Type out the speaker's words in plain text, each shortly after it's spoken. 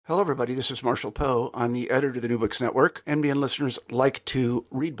Hello, everybody. This is Marshall Poe. I'm the editor of the New Books Network. NBN listeners like to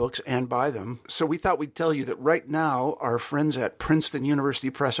read books and buy them. So we thought we'd tell you that right now, our friends at Princeton University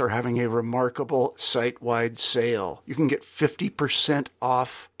Press are having a remarkable site-wide sale. You can get 50%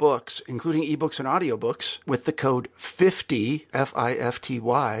 off books, including ebooks and audiobooks, with the code 50,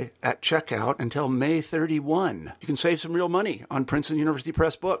 F-I-F-T-Y, at checkout until May 31. You can save some real money on Princeton University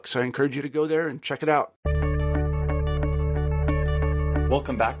Press books. I encourage you to go there and check it out.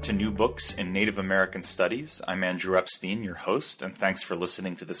 Welcome back to New Books in Native American Studies. I'm Andrew Epstein, your host, and thanks for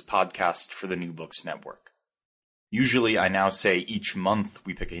listening to this podcast for the New Books Network. Usually, I now say each month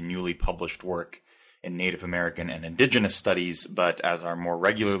we pick a newly published work in Native American and Indigenous studies, but as our more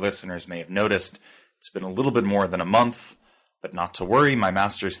regular listeners may have noticed, it's been a little bit more than a month. But not to worry, my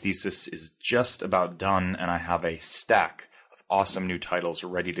master's thesis is just about done, and I have a stack of awesome new titles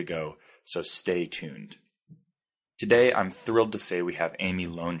ready to go, so stay tuned. Today, I'm thrilled to say we have Amy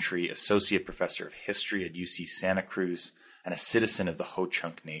Lonetree, Associate Professor of History at UC Santa Cruz and a citizen of the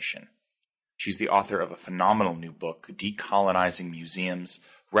Ho-Chunk Nation. She's the author of a phenomenal new book, Decolonizing Museums,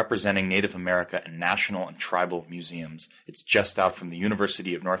 Representing Native America in National and Tribal Museums. It's just out from the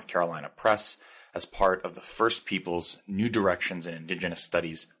University of North Carolina Press as part of the First Peoples New Directions in Indigenous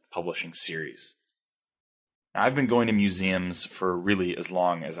Studies publishing series. Now, I've been going to museums for really as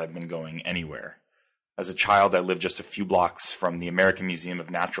long as I've been going anywhere. As a child, I lived just a few blocks from the American Museum of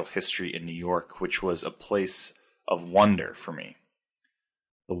Natural History in New York, which was a place of wonder for me.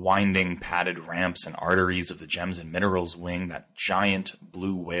 The winding, padded ramps and arteries of the Gems and Minerals Wing, that giant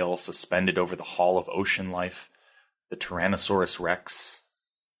blue whale suspended over the Hall of Ocean Life, the Tyrannosaurus Rex,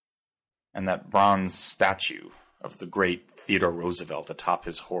 and that bronze statue of the great Theodore Roosevelt atop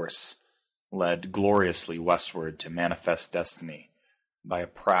his horse, led gloriously westward to manifest destiny by a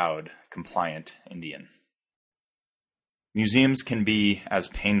proud, compliant Indian. Museums can be as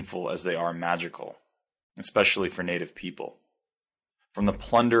painful as they are magical, especially for Native people. From the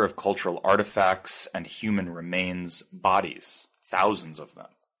plunder of cultural artifacts and human remains, bodies, thousands of them,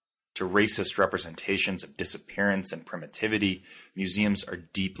 to racist representations of disappearance and primitivity, museums are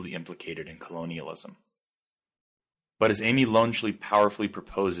deeply implicated in colonialism. But as Amy Lonetree powerfully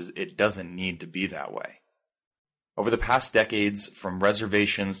proposes, it doesn't need to be that way. Over the past decades, from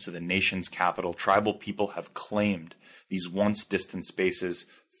reservations to the nation's capital, tribal people have claimed these once distant spaces,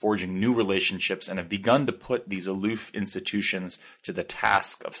 forging new relationships, and have begun to put these aloof institutions to the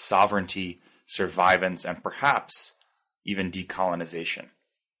task of sovereignty, survivance, and perhaps even decolonization.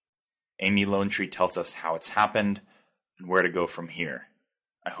 Amy Lonetree tells us how it's happened and where to go from here.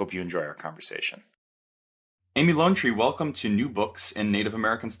 I hope you enjoy our conversation. Amy Lonetree, welcome to New Books in Native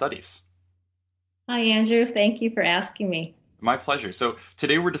American Studies. Hi, Andrew. Thank you for asking me. My pleasure. So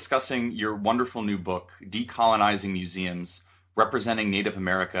today we're discussing your wonderful new book, Decolonizing Museums, Representing Native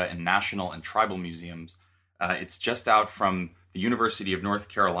America in National and Tribal Museums. It's just out from the University of North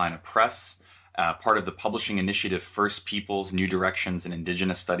Carolina Press, part of the publishing initiative First Peoples, New Directions in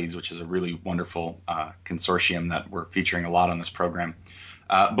Indigenous Studies, which is a really wonderful consortium that we're featuring a lot on this program.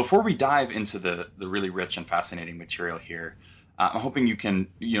 Before we dive into the really rich and fascinating material here, I'm hoping you can,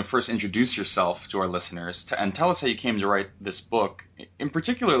 first introduce yourself to our listeners and tell us how you came to write this book. In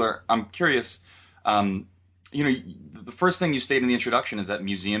particular, I'm curious, the first thing you state in the introduction is that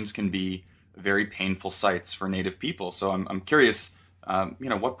museums can be very painful sites for Native people. So I'm curious,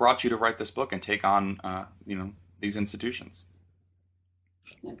 what brought you to write this book and take on, these institutions?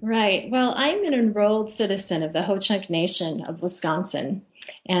 Right. Well, I'm an enrolled citizen of the Ho-Chunk Nation of Wisconsin,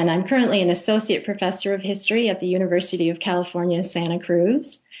 and I'm currently an associate professor of history at the University of California, Santa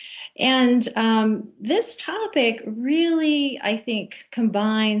Cruz. And this topic really, I think,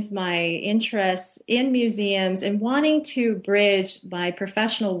 combines my interests in museums and wanting to bridge my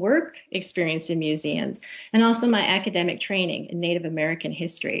professional work experience in museums and also my academic training in Native American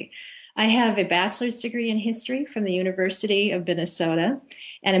history. I have a bachelor's degree in history from the University of Minnesota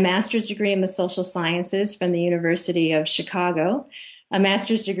and a master's degree in the social sciences from the University of Chicago, a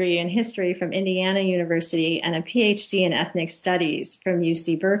master's degree in history from Indiana University, and a PhD in ethnic studies from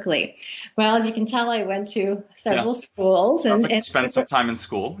UC Berkeley. Well, as you can tell, I went to several schools. And spent some time in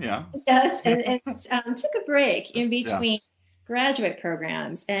school, yeah. Yes, and took a break in between graduate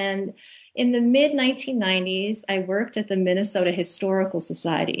programs. And in the mid-1990s, I worked at the Minnesota Historical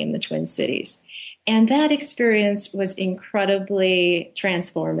Society in the Twin Cities. And that experience was incredibly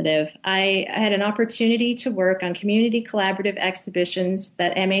transformative. I had an opportunity to work on community collaborative exhibitions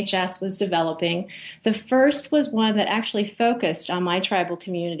that MHS was developing. The first was one that actually focused on my tribal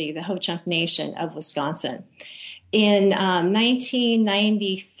community, the Ho-Chunk Nation of Wisconsin. In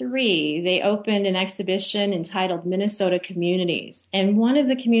 1993, they opened an exhibition entitled Minnesota Communities. And one of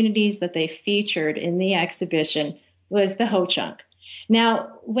the communities that they featured in the exhibition was the Ho-Chunk.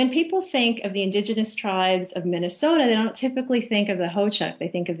 Now, when people think of the indigenous tribes of Minnesota, they don't typically think of the Ho-Chunk. They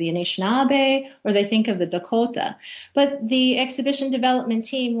think of the Anishinaabe or they think of the Dakota. But the exhibition development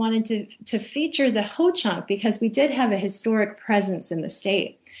team wanted to feature the Ho-Chunk because we did have a historic presence in the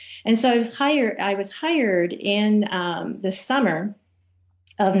state. And so I was hired in the summer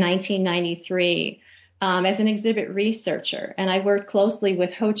of 1993 as an exhibit researcher. And I worked closely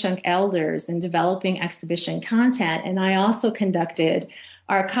with Ho-Chunk elders in developing exhibition content. And I also conducted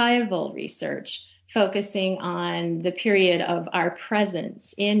archival research focusing on the period of our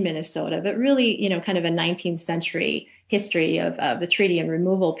presence in Minnesota, but really, kind of a 19th century history of the treaty and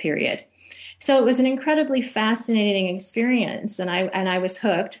removal period. So it was an incredibly fascinating experience, and I was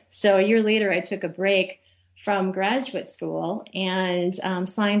hooked. So a year later, I took a break from graduate school and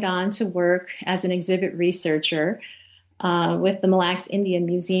signed on to work as an exhibit researcher with the Mille Lacs Indian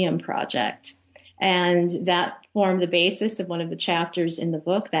Museum project. And that formed the basis of one of the chapters in the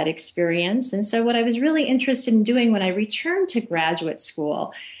book, that experience. And so what I was really interested in doing when I returned to graduate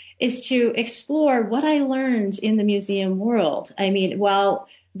school is to explore what I learned in the museum world. I mean, while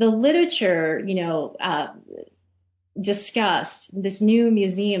the literature, discussed this new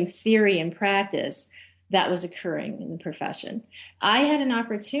museum theory and practice that was occurring in the profession, I had an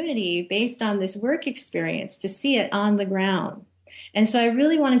opportunity based on this work experience to see it on the ground. And so I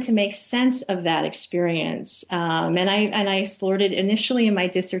really wanted to make sense of that experience. And I explored it initially in my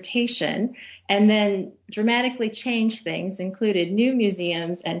dissertation and then dramatically changed things, included new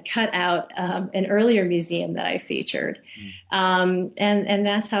museums and cut out an earlier museum that I featured. And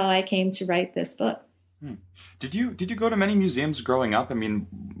that's how I came to write this book. Did you go to many museums growing up? I mean,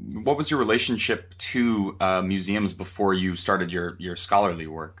 what was your relationship to museums before you started your scholarly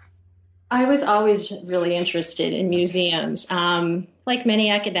work? I was always really interested in museums. Like many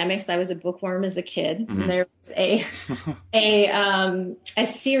academics, I was a bookworm as a kid. Mm-hmm. There was a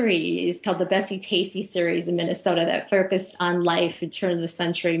series called the Bessie Tacy series in Minnesota that focused on life in turn of the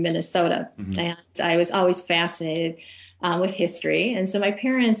century Minnesota. Mm-hmm. And I was always fascinated with history. And so my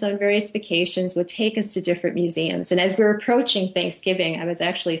parents on various vacations would take us to different museums. And as we were approaching Thanksgiving, I was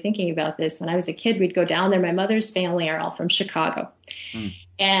actually thinking about this. When I was a kid, we'd go down there. My mother's family are all from Chicago. Mm.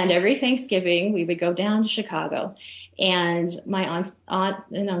 And every Thanksgiving, we would go down to Chicago. And my aunt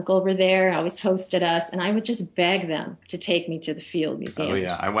and uncle were there, always hosted us, and I would just beg them to take me to the Field Museum. Oh,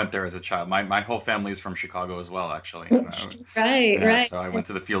 yeah. I went there as a child. My whole family is from Chicago as well, actually. Right. So I went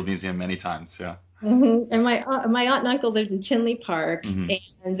to the Field Museum many times, yeah. Mm-hmm. And my aunt and uncle lived in Tinley Park, mm-hmm.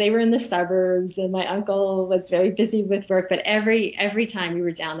 and they were in the suburbs, and my uncle was very busy with work. But every time we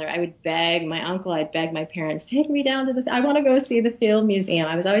were down there, I would beg my uncle, I'd beg my parents, take me down to I want to go see the Field Museum.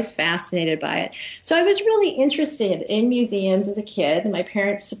 I was always fascinated by it. So I was really interested in museums as a kid, and my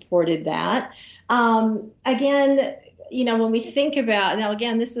parents supported that. Again, when we think about, now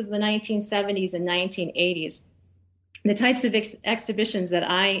again, this was the 1970s and 1980s. The types of exhibitions that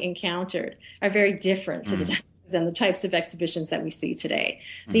I encountered are very different than the types of exhibitions that we see today.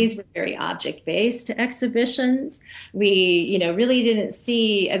 Mm. These were very object-based exhibitions. We, really didn't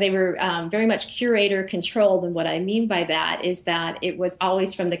see, they were very much curator-controlled. And what I mean by that is that it was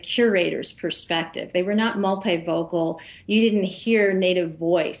always from the curator's perspective. They were not multivocal. You didn't hear native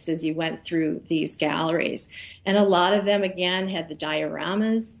voice as you went through these galleries. And a lot of them, again, had the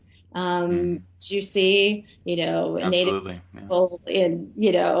dioramas. You see, Absolutely. native people in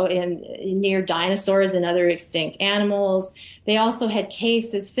near dinosaurs and other extinct animals. They also had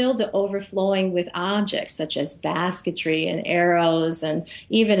cases filled to overflowing with objects such as basketry and arrows. And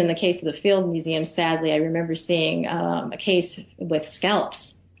even in the case of the Field Museum, sadly, I remember seeing a case with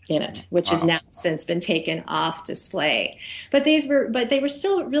scalps in it, which has now since been taken off display. But they were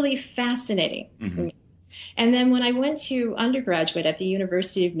still really fascinating. Mm-hmm. And then when I went to undergraduate at the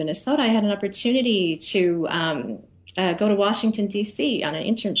University of Minnesota, I had an opportunity to go to Washington, D.C. on an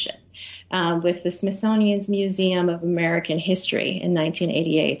internship with the Smithsonian's Museum of American History in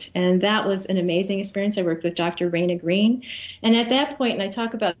 1988. And that was an amazing experience. I worked with Dr. Raina Green. And at that point, and I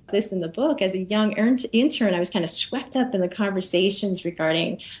talk about this in the book, as a young intern, I was kind of swept up in the conversations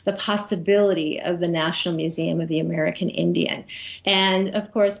regarding the possibility of the National Museum of the American Indian. And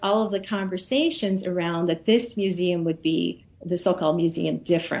of course, all of the conversations around that this museum would be the so-called museum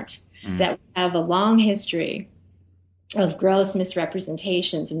different, that would have a long history of gross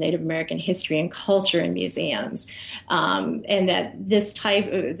misrepresentations of Native American history and culture in museums, and that this type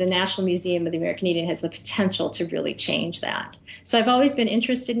of the National Museum of the American Indian has the potential to really change that. So I've always been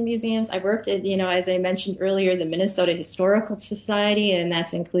interested in museums. I worked at, as I mentioned earlier, the Minnesota Historical Society, and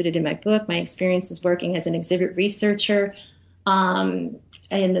that's included in my book. My experience is working as an exhibit researcher in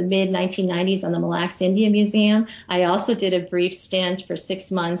the mid-1990s on the Mille Lacs Indian Museum. I also did a brief stint for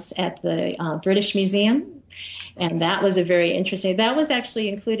 6 months at the British Museum. And that was that was actually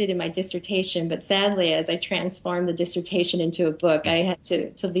included in my dissertation, but sadly, as I transformed the dissertation into a book, I had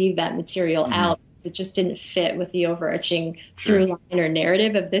to leave that material out. It just didn't fit with the overarching through line or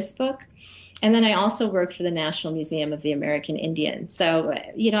narrative of this book. And then I also worked for the National Museum of the American Indian. So,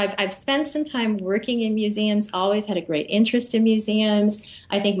 I've spent some time working in museums, always had a great interest in museums.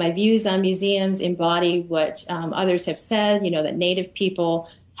 I think my views on museums embody what others have said, that Native people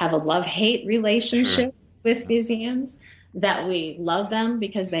have a love-hate relationship with museums, that we love them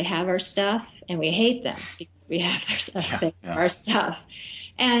because they have our stuff, and we hate them because we have their stuff, our stuff.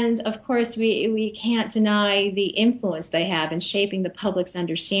 And of course, we can't deny the influence they have in shaping the public's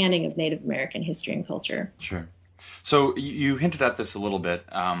understanding of Native American history and culture. Sure. So you hinted at this a little bit,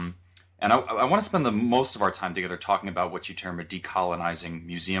 and I want to spend the most of our time together talking about what you term a decolonizing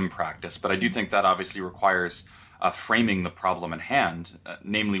museum practice, but I do think that obviously requires framing the problem at hand,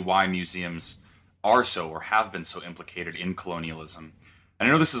 namely why museums are so or have been so implicated in colonialism. And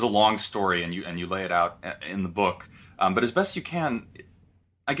I know this is a long story, and you lay it out in the book, but as best you can,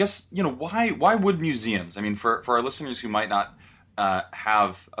 I guess, why would museums? I mean, for our listeners who might not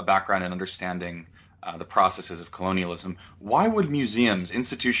have a background in understanding the processes of colonialism, why would museums,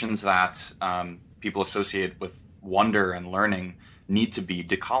 institutions that people associate with wonder and learning, need to be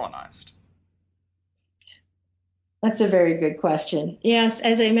decolonized? That's a very good question. Yes,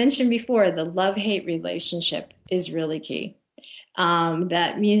 as I mentioned before, the love-hate relationship is really key.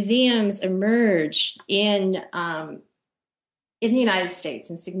 That museums emerge in the United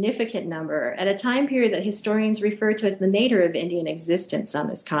States in significant number at a time period that historians refer to as the nadir of Indian existence on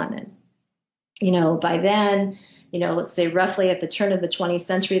this continent. By then, let's say roughly at the turn of the 20th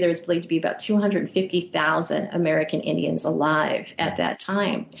century, there was believed to be about 250,000 American Indians alive at that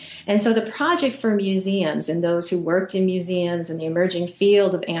time. And so the project for museums and those who worked in museums and the emerging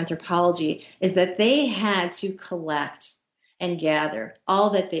field of anthropology is that they had to collect and gather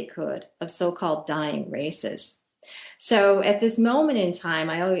all that they could of so-called dying races. So at this moment in time,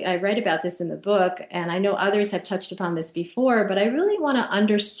 I write about this in the book, and I know others have touched upon this before, but I really want to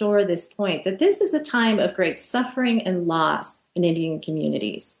underscore this point, that this is a time of great suffering and loss in Indian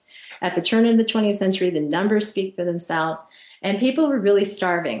communities. At the turn of the 20th century, the numbers speak for themselves, and people were really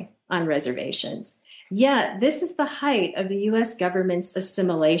starving on reservations. Yet, this is the height of the U.S. government's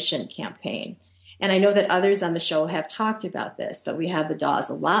assimilation campaign. And I know that others on the show have talked about this, but we have the Dawes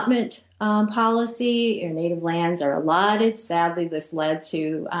allotment policy. Your native lands are allotted. Sadly, this led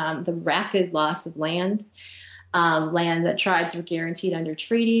to the rapid loss of land that tribes were guaranteed under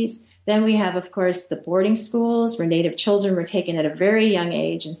treaties. Then we have, of course, the boarding schools where Native children were taken at a very young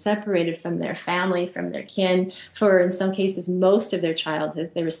age and separated from their family, from their kin, for, in some cases, most of their childhood.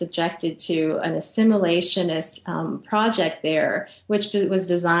 They were subjected to an assimilationist project there, which was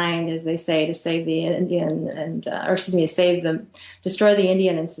designed, as they say, to save the Indian destroy the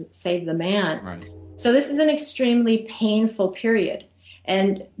Indian and save the man. Right. So this is an extremely painful period.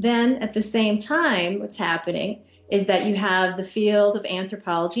 And then at the same time, what's happening is that you have the field of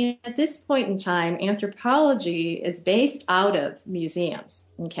anthropology. At this point in time, anthropology is based out of museums,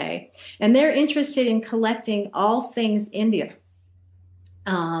 okay? And they're interested in collecting all things Indian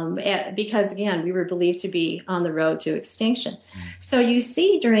because, again, we were believed to be on the road to extinction. So you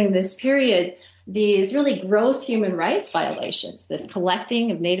see during this period these really gross human rights violations, this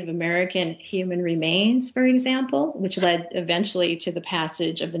collecting of Native American human remains, for example, which led eventually to the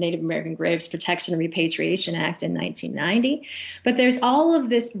passage of the Native American Graves Protection and Repatriation Act in 1990. But there's all of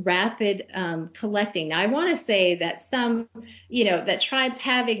this rapid collecting. Now, I want to say that that tribes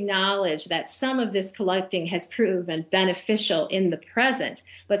have acknowledged that some of this collecting has proven beneficial in the present,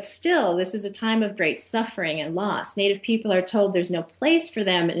 but still, this is a time of great suffering and loss. Native people are told there's no place for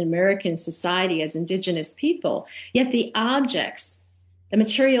them in American society as indigenous people, yet the objects, the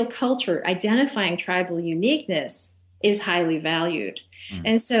material culture identifying tribal uniqueness is highly valued.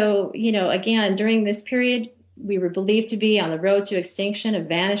 And so, again, during this period, we were believed to be on the road to extinction, a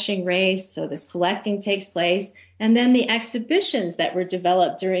vanishing race. So this collecting takes place. And then the exhibitions that were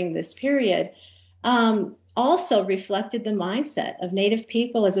developed during this period also reflected the mindset of Native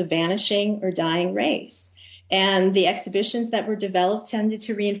people as a vanishing or dying race. And the exhibitions that were developed tended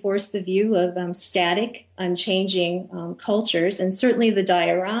to reinforce the view of static, unchanging cultures. And certainly the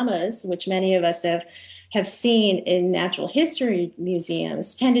dioramas, which many of us have seen in natural history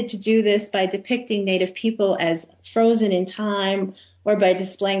museums, tended to do this by depicting Native people as frozen in time or by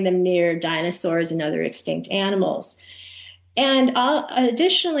displaying them near dinosaurs and other extinct animals. And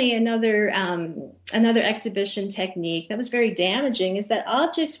additionally, another exhibition technique that was very damaging is that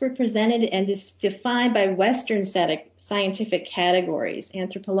objects were presented and defined by Western scientific categories,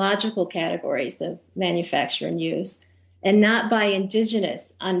 anthropological categories of manufacture and use, and not by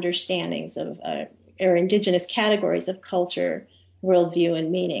indigenous understandings of or indigenous categories of culture, worldview,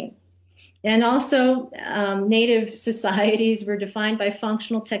 and meaning. And also, Native societies were defined by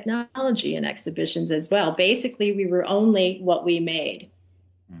functional technology in exhibitions as well. Basically, we were only what we made.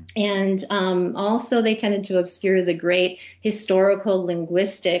 And also, they tended to obscure the great historical,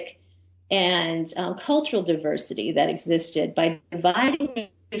 linguistic, and cultural diversity that existed by dividing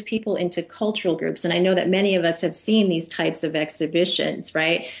Native people into cultural groups. And I know that many of us have seen these types of exhibitions,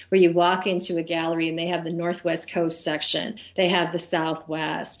 right? Where you walk into a gallery and they have the Northwest Coast section, they have the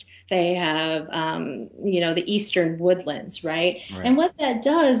Southwest, they have, the Eastern Woodlands, right? And what that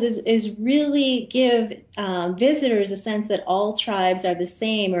does is really give visitors a sense that all tribes are the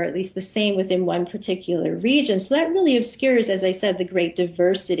same, or at least the same within one particular region. So that really obscures, as I said, the great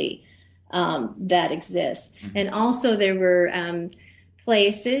diversity that exists. Mm-hmm. And also there were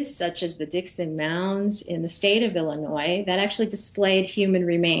places such as the Dixon Mounds in the state of Illinois that actually displayed human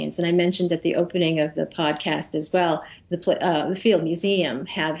remains. And I mentioned at the opening of the podcast as well, the Field Museum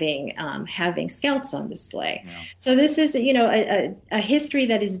having scalps on display. Yeah. So this is, a history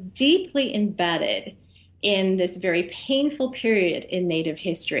that is deeply embedded in this very painful period in Native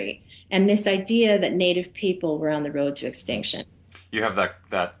history, and this idea that Native people were on the road to extinction. You have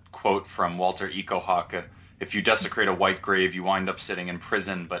that quote from Walter Ecohawk, if you desecrate a white grave, you wind up sitting in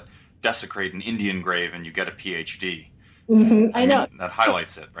prison, but desecrate an Indian grave and you get a PhD. Mm-hmm. I know. That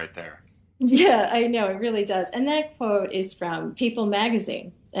highlights it right there. Yeah, I know. It really does. And that quote is from People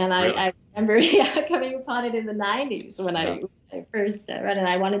magazine. And really? I remember coming upon it in the 90s when I first read it. And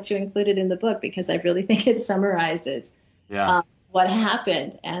I wanted to include it in the book because I really think it summarizes what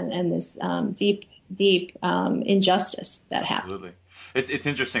happened and this deep injustice that happened. Absolutely. It's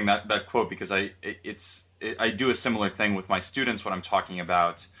interesting that quote because I do a similar thing with my students when I'm talking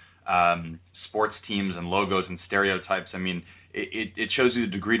about sports teams and logos and stereotypes. I mean, it shows you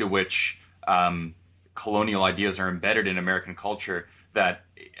the degree to which colonial ideas are embedded in American culture. That's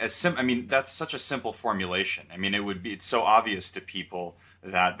such a simple formulation. I mean, it's so obvious to people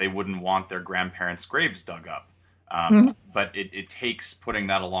that they wouldn't want their grandparents' graves dug up. But it takes putting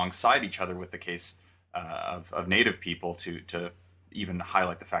that alongside each other with the case of Native people to even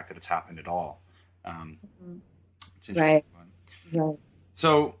highlight the fact that it's happened at all. It's interesting. Right.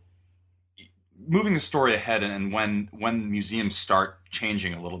 So moving the story ahead and when museums start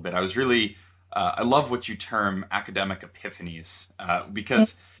changing a little bit, I was really I love what you term academic epiphanies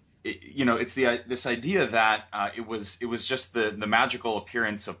because it's this idea that it was just the magical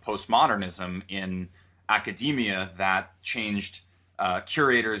appearance of postmodernism in academia that changed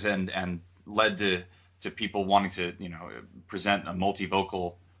curators and led to people wanting to present a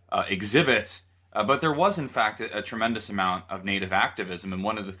multivocal exhibit. But there was, in fact, a tremendous amount of Native activism, and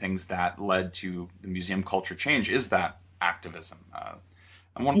one of the things that led to the museum culture change is that activism.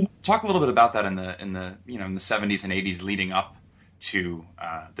 I want to talk a little bit about that in the 70s and 80s leading up to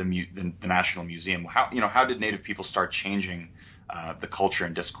the National Museum. How did Native people start changing the culture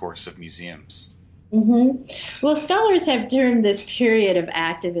and discourse of museums? Mm-hmm. Well, scholars have termed this period of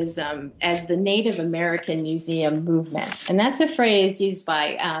activism as the Native American Museum movement, and that's a phrase used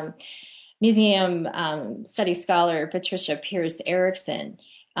by museum studies scholar Patricia Pierce Erickson,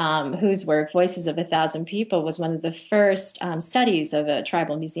 whose work, Voices of a Thousand People, was one of the first studies of a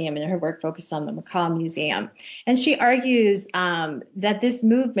tribal museum, and her work focused on the McCaw Museum. And she argues that this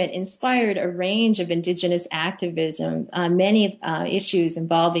movement inspired a range of indigenous activism on many issues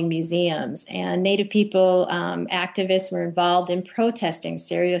involving museums. And Native people activists were involved in protesting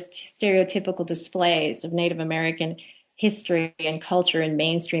stereotypical displays of Native American history and culture in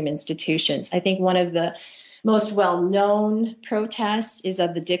mainstream institutions. I think one of the most well-known protests is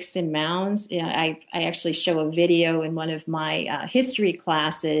of the Dixon Mounds. I actually show a video in one of my history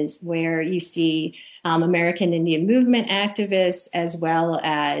classes where you see American Indian Movement activists as well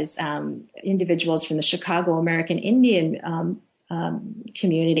as individuals from the Chicago American Indian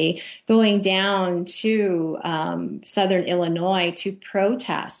community going down to southern Illinois to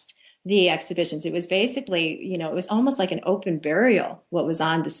protest the exhibitions. It was basically, it was almost like an open burial, what was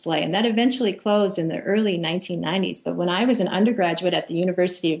on display. And that eventually closed in the early 1990s. But when I was an undergraduate at the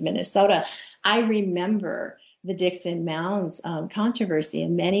University of Minnesota, I remember the Dixon Mounds controversy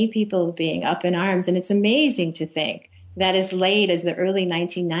and many people being up in arms. And it's amazing to think that as late as the early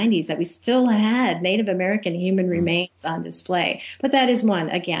 1990s that we still had Native American human remains on display. But that is one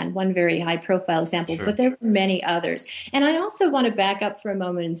very high profile example, But there were many others. And I also want to back up for a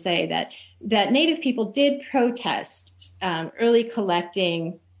moment and say that Native people did protest early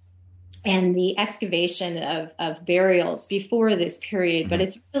collecting and the excavation of burials before this period, but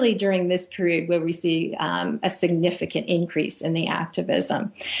it's really during this period where we see a significant increase in the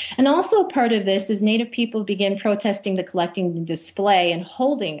activism. And also part of this is Native people begin protesting the collecting, display, and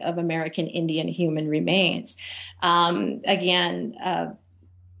holding of American Indian human remains.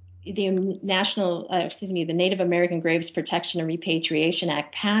 The Native American Graves Protection and Repatriation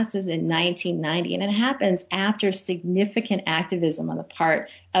Act passes in 1990, and it happens after significant activism on the part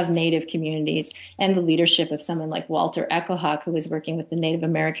of Native communities and the leadership of someone like Walter Echohawk, who was working with the Native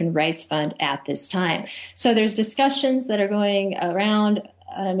American Rights Fund at this time. So there's discussions that are going around,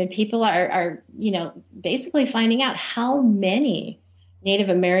 and people are basically finding out how many Native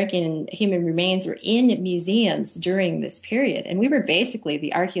American human remains were in museums during this period. And we were basically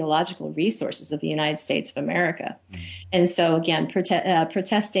the archaeological resources of the United States of America. And so, again,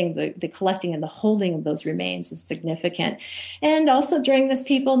 protesting the collecting and the holding of those remains is significant. And also during this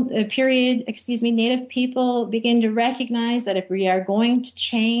period, Native people begin to recognize that if we are going to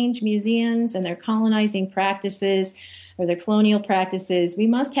change museums and their colonizing practices, or their colonial practices, we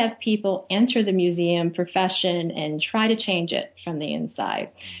must have people enter the museum profession and try to change it from the inside.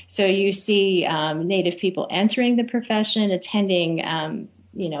 So you see Native people entering the profession, attending,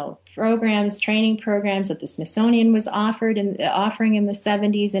 training programs that the Smithsonian was offering in the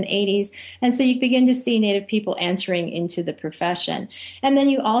 70s and 80s. And so you begin to see Native people entering into the profession. And then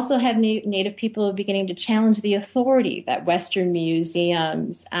you also have Native people beginning to challenge the authority that Western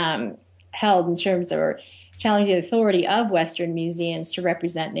museums held in terms of challenging the authority of Western museums to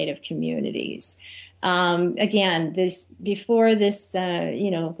represent Native communities. Before this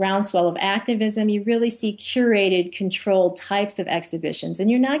groundswell of activism, you really see curated, controlled types of exhibitions, and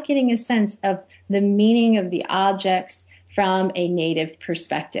you're not getting a sense of the meaning of the objects from a Native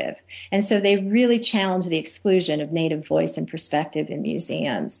perspective. And so they really challenge the exclusion of Native voice and perspective in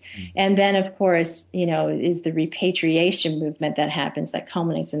museums. And then, of course, is the repatriation movement that happens that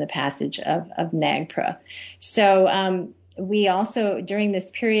culminates in the passage of NAGPRA. So we also, during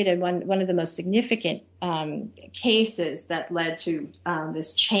this period, and one of the most significant cases that led to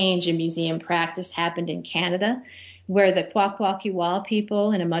this change in museum practice happened in Canada, where the Kwakwaka'wakw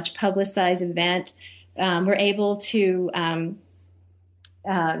people, in a much publicized event, were able to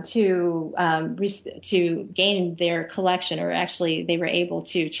gain their collection, or actually they were able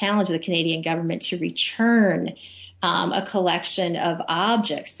to challenge the Canadian government to return a collection of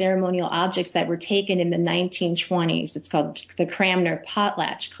objects, ceremonial objects that were taken in the 1920s. It's called the Cranmer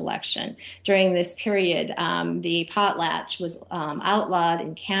Potlatch Collection. During this period, the potlatch was outlawed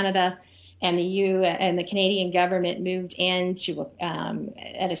in Canada, and the Canadian government moved in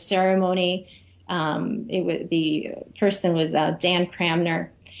at a ceremony. The person was Dan Cranmer,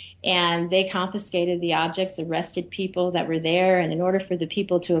 and they confiscated the objects, arrested people that were there, and in order for the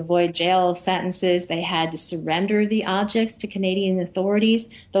people to avoid jail sentences, they had to surrender the objects to Canadian authorities.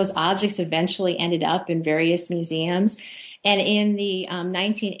 Those objects eventually ended up in various museums. And in the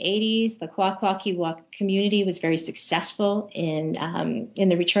 1980s, the Kwakwaka'wakw community was very successful in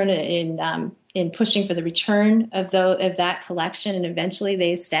pushing for the return of that collection, and eventually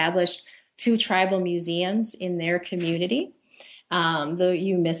they established 2 tribal museums in their community. The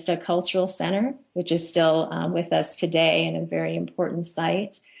Umista Cultural Center, which is still with us today and a very important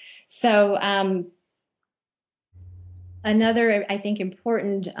site. So another, I think,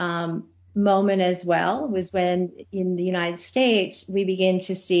 important moment as well was when in the United States we begin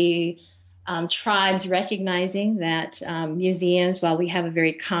to see tribes recognizing that museums, while we have a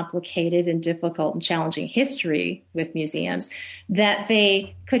very complicated and difficult and challenging history with museums, that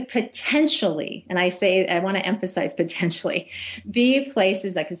they could potentially, and I want to emphasize potentially, be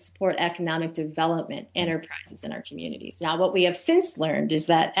places that could support economic development enterprises in our communities. Now, what we have since learned is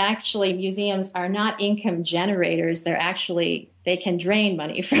that actually museums are not income generators. They can drain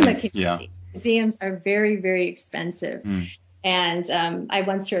money from a community. Yeah. Museums are very, very expensive. And I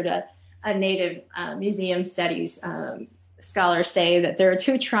once heard a Native museum studies scholars say that there are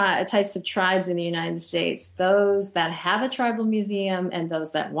 2 types of tribes in the United States: those that have a tribal museum and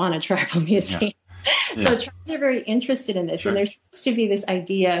those that want a tribal museum. So tribes are very interested in this. Sure. And there seems to be this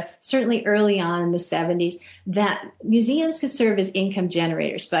idea, certainly early on in the 70s, that museums could serve as income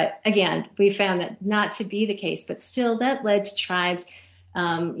generators. But again, we found that not to be the case. But still, that led to tribes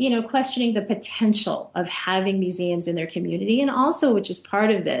questioning the potential of having museums in their community. And also, which is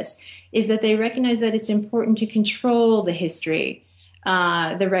part of this, is that they recognize that it's important to control the history,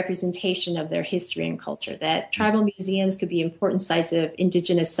 the representation of their history and culture, that tribal museums could be important sites of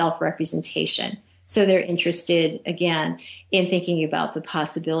indigenous self-representation. So they're interested, again, in thinking about the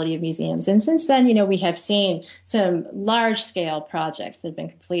possibility of museums. And since then, we have seen some large-scale projects that have been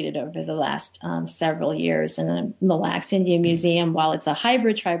completed over the last several years. And the Mille Lacs Indian Museum, while it's a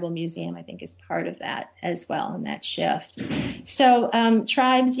hybrid tribal museum, I think is part of that as well, in that shift. So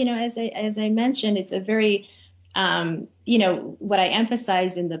tribes, as I mentioned, it's a very what I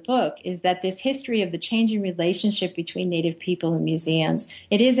emphasize in the book is that this history of the changing relationship between Native people and museums,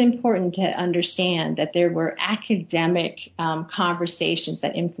 it is important to understand that there were academic conversations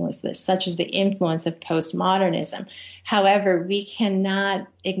that influenced this, such as the influence of postmodernism. However, we cannot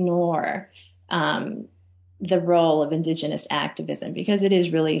ignore the role of indigenous activism, because it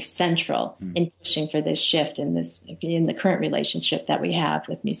is really central in pushing for this shift in the current relationship that we have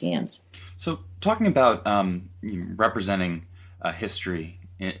with museums. So talking about representing history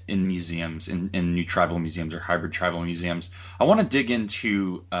in museums, in new tribal museums or hybrid tribal museums, I want to dig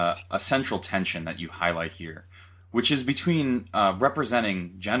into a central tension that you highlight here, which is between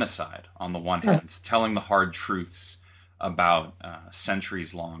representing genocide on the one hand, telling the hard truths about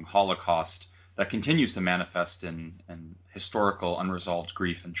centuries-long Holocaust that continues to manifest in historical unresolved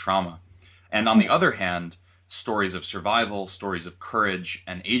grief and trauma. And on the other hand, stories of survival, stories of courage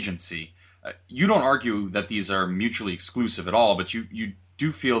and agency. You don't argue that these are mutually exclusive at all, but you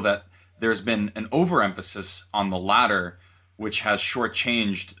do feel that there's been an overemphasis on the latter, which has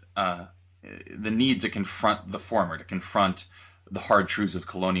shortchanged the need to confront the former, to confront the hard truths of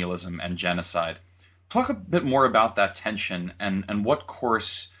colonialism and genocide. Talk a bit more about that tension and what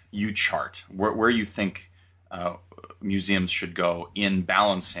course you chart, where you think museums should go in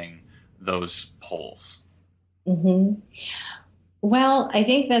balancing those poles. Mm-hmm. Well, I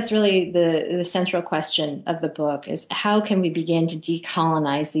think that's really the central question of the book, is how can we begin to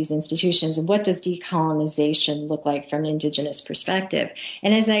decolonize these institutions, and what does decolonization look like from an indigenous perspective?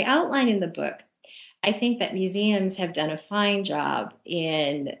 And as I outline in the book, I think that museums have done a fine job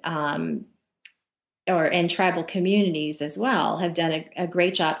and tribal communities as well have done a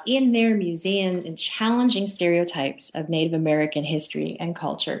great job in their museum in challenging stereotypes of Native American history and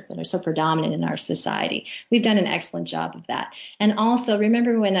culture that are so predominant in our society. We've done an excellent job of that. And also,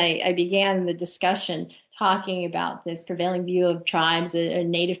 remember when I began the discussion talking about this prevailing view of tribes or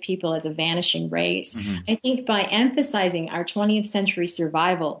Native people as a vanishing race? Mm-hmm. I think by emphasizing our 20th century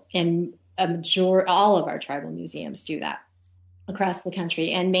survival, and all of our tribal museums do that across the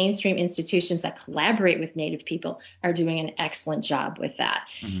country, and mainstream institutions that collaborate with Native people are doing an excellent job with that.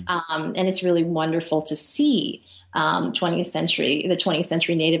 Mm-hmm. And it's really wonderful to see the 20th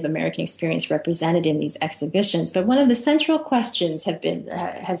century Native American experience represented in these exhibitions. But one of the central questions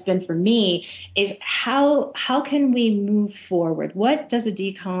has been for me is how can we move forward? What does a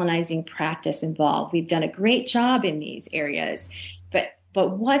decolonizing practice involve? We've done a great job in these areas,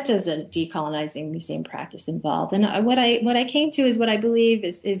 but what does a decolonizing museum practice involve? And what I came to is what I believe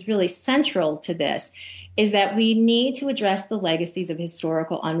is really central to this, is that we need to address the legacies of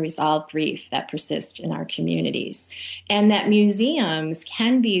historical unresolved grief that persist in our communities, and that museums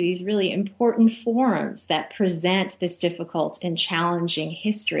can be these really important forums that present this difficult and challenging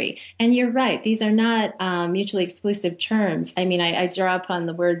history. And you're right, these are not mutually exclusive terms. I mean, I draw upon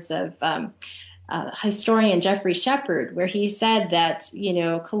the words of historian Jeffrey Shepard, where he said that,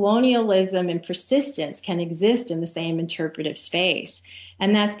 colonialism and persistence can exist in the same interpretive space.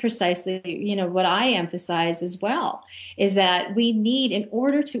 And that's precisely, what I emphasize as well, is that we need, in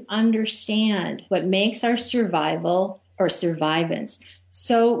order to understand what makes our survival or survivance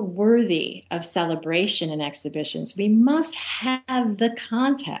so worthy of celebration and exhibitions, we must have the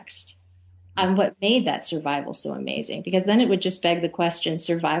context on what made that survival so amazing, because then it would just beg the question,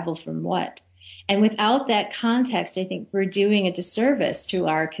 survival from what? And without that context, I think we're doing a disservice to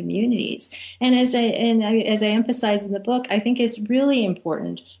our communities. And as I emphasize in the book, I think it's really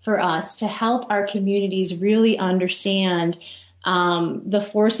important for us to help our communities really understand the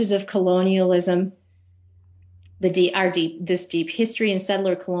forces of colonialism, this deep history and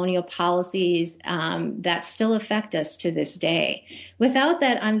settler colonial policies that still affect us to this day. Without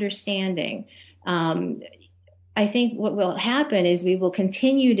that understanding, I think what will happen is we will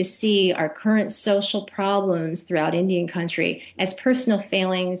continue to see our current social problems throughout Indian country as personal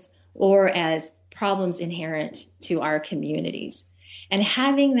failings or as problems inherent to our communities. And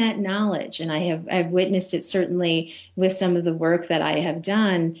having that knowledge, and I've witnessed it certainly with some of the work that I have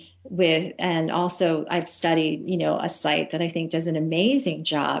done with, and also I've studied, a site that I think does an amazing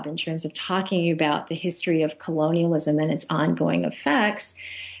job in terms of talking about the history of colonialism and its ongoing effects.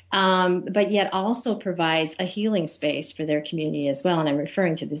 But yet also provides a healing space for their community as well. And I'm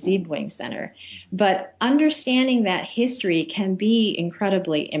referring to the Siebwing Center. But understanding that history can be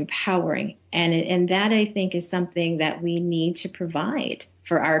incredibly empowering. And that, I think, is something that we need to provide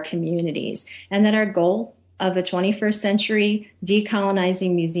for our communities. And that our goal of a 21st century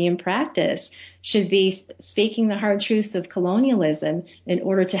decolonizing museum practice should be speaking the hard truths of colonialism in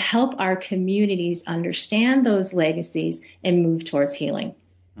order to help our communities understand those legacies and move towards healing.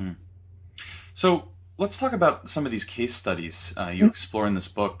 So let's talk about some of these case studies you explore in this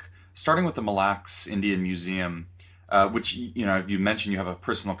book, starting with the Mille Lacs Indian Museum, which you mentioned you have a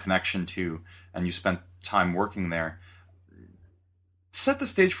personal connection to, and you spent time working there. Set the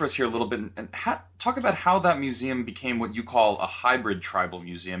stage for us here a little bit, and talk about how that museum became what you call a hybrid tribal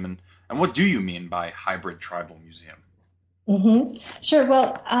museum, and what do you mean by hybrid tribal museum? Mm-hmm. Sure.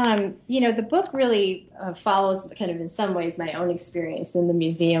 Well, the book really follows kind of in some ways my own experience in the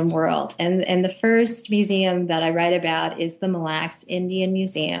museum world. And the first museum that I write about is the Mille Lacs Indian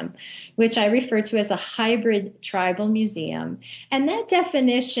Museum, which I refer to as a hybrid tribal museum. And that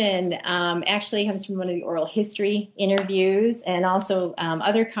definition actually comes from one of the oral history interviews and also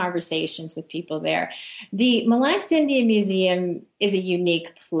other conversations with people there. The Mille Lacs Indian Museum is a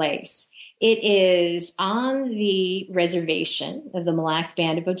unique place. It is on the reservation of the Mille Lacs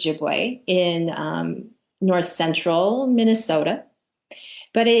Band of Ojibwe in north central Minnesota,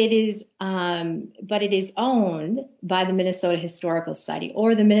 but it is owned by the Minnesota Historical Society,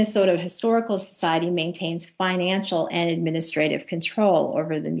 or the Minnesota Historical Society maintains financial and administrative control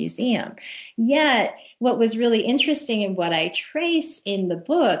over the museum. Yet, what was really interesting and what I trace in the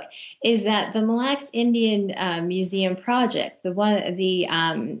book is that the Mille Lacs Indian Museum project,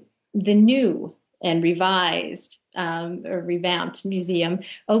 the new and revised or revamped museum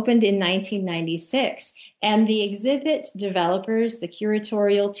opened in 1996. And the exhibit developers, the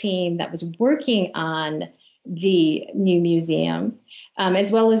curatorial team that was working on the new museum,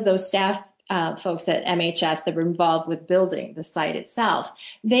 as well as those staff folks at MHS that were involved with building the site itself,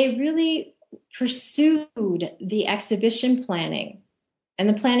 they really pursued the exhibition planning and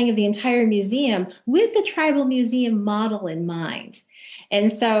the planning of the entire museum with the tribal museum model in mind. And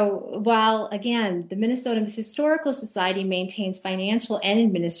so while, again, the Minnesota Historical Society maintains financial and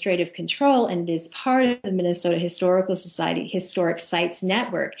administrative control, and it is part of the Minnesota Historical Society Historic Sites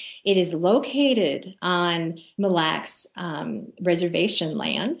Network, it is located on Mille Lacs reservation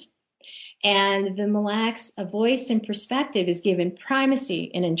land. And the Mille Lacs, a voice and perspective is given primacy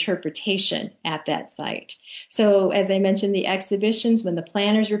in interpretation at that site. So as I mentioned, the exhibitions, when the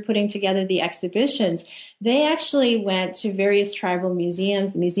planners were putting together the exhibitions, they actually went to various tribal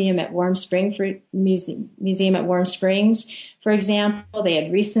museums, the museum at Warm Springs, for example. They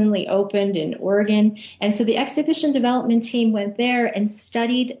had recently opened in Oregon. And so the exhibition development team went there and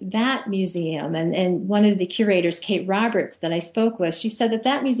studied that museum. And one of the curators, Kate Roberts, that I spoke with, she said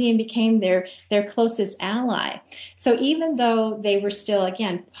that museum became their closest ally. So even though they were still,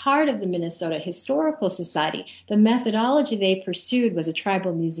 again, part of the Minnesota Historical Society, the methodology they pursued was a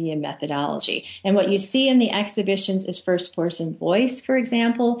tribal museum methodology. And what you see in the exhibitions is first-person voice, for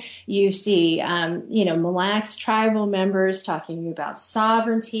example. You see, Mille Lacs tribal members talking about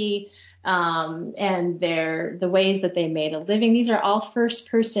sovereignty and the ways that they made a living. These are all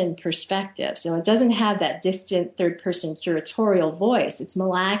first-person perspectives. So it doesn't have that distant third-person curatorial voice. It's Mille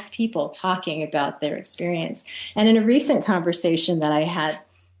Lacs people talking about their experience. And in a recent conversation that I had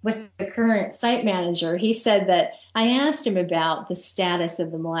with the current site manager, he said that I asked him about the status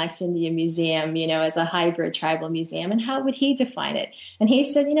of the Mille Lacs Indian Museum, as a hybrid tribal museum, and how would he define it? And he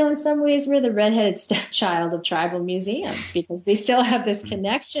said, in some ways we're the redheaded stepchild of tribal museums because we still have this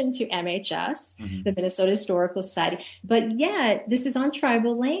connection to MHS, the Minnesota Historical Society, but yet this is on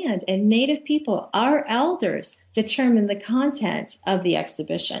tribal land, and Native people, our elders, determine the content of the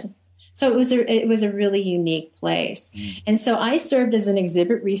exhibition. So it was a really unique place. And so I served as an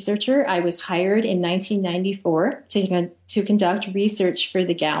exhibit researcher. I was hired in 1994 to conduct research for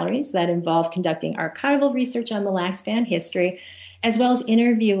the galleries that involved conducting archival research on the Mille Lacs Band history, as well as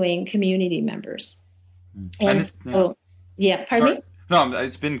interviewing community members. And pardon me? No,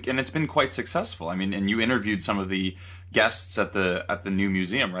 it's been quite successful. I mean, and you interviewed some of the guests at the new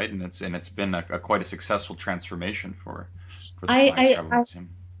museum, right? And it's been quite a successful transformation for the Mille Lacs Tribal Museum.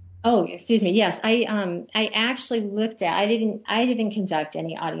 Oh, excuse me. Yes, I actually looked at. I didn't conduct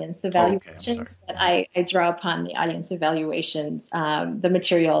any audience Oh, okay, I'm sorry. evaluations, but I draw upon the audience evaluations, the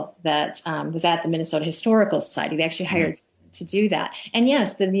material that was at the Minnesota Historical Society. They actually hired to do that. And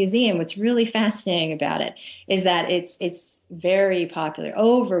yes, the museum. What's really fascinating about it is that it's very popular,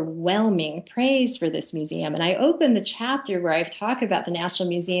 overwhelming praise for this museum. And I opened the chapter where I talk about the National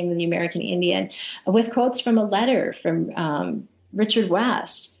Museum of the American Indian with quotes from a letter from Richard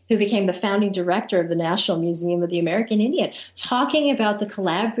West, who became the founding director of the National Museum of the American Indian, talking about the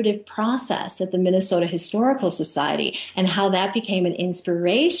collaborative process at the Minnesota Historical Society and how that became an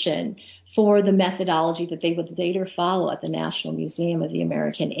inspiration for the methodology that they would later follow at the National Museum of the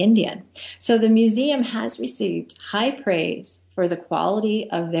American Indian. So the museum has received high praise for the quality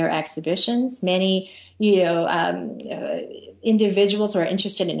of their exhibitions. Many, individuals who are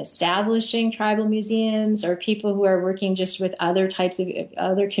interested in establishing tribal museums or people who are working just with other types of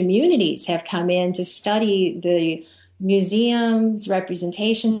other communities have come in to study the museum's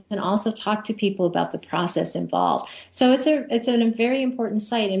representations and also talk to people about the process involved. So it's a very important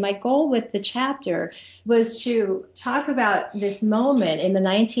site. And my goal with the chapter was to talk about this moment in the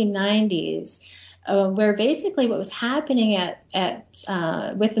 1990s where basically what was happening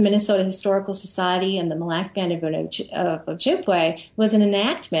with the Minnesota Historical Society and the Mille Lacs Band of Ojibwe was an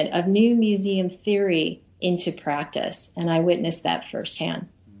enactment of new museum theory into practice, and I witnessed that firsthand.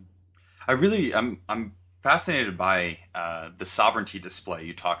 I'm fascinated by the sovereignty display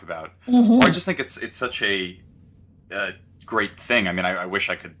you talk about. Mm-hmm. Or I just think it's such a great thing. I mean, I wish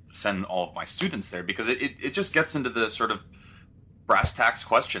I could send all of my students there because it just gets into the sort of brass tacks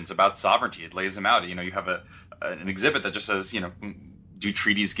questions about sovereignty. It lays them out. You have an exhibit that just says, do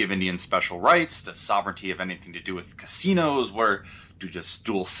treaties give Indians special rights? Does sovereignty have anything to do with casinos? Where do just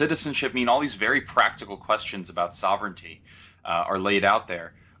dual citizenship mean? All these very practical questions about sovereignty are laid out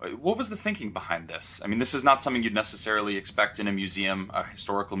there. What was the thinking behind this? I mean, this is not something you'd necessarily expect in a museum, a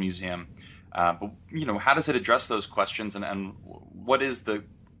historical museum. But how does it address those questions, and what is the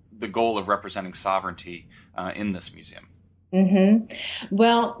goal of representing sovereignty in this museum? Mm-hmm.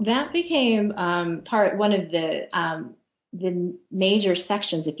 Well, that became one of the major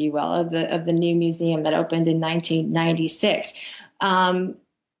sections, if you will, of the new museum that opened in 1996.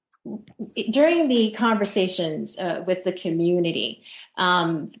 During the conversations with the community,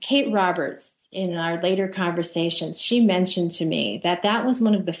 Kate Roberts, in our later conversations, she mentioned to me that was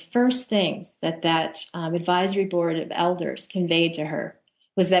one of the first things that advisory board of elders conveyed to her,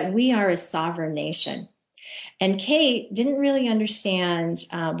 was that we are a sovereign nation. And Kate didn't really understand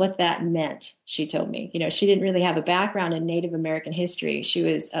what that meant, she told me. She didn't really have a background in Native American history. She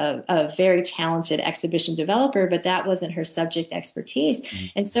was a very talented exhibition developer, but that wasn't her subject expertise. Mm-hmm.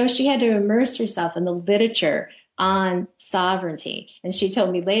 And so she had to immerse herself in the literature on sovereignty. And she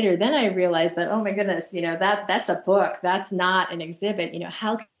told me later, then I realized that, oh my goodness, that's a book. That's not an exhibit.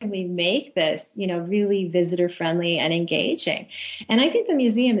 How can we make this, really visitor friendly and engaging? And I think the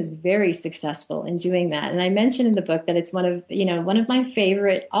museum is very successful in doing that. And I mentioned in the book that it's one of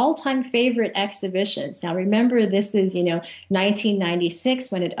my all-time favorite exhibitions. Now, remember, this is,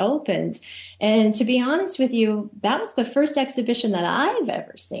 1996 when it opens. And to be honest with you, that was the first exhibition that I've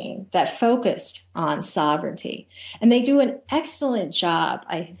ever seen that focused on sovereignty. And they do an excellent job,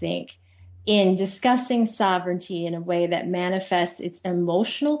 I think, in discussing sovereignty in a way that manifests its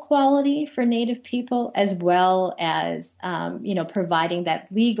emotional quality for Native people, as well as, providing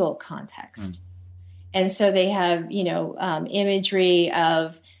that legal context. And so they have, imagery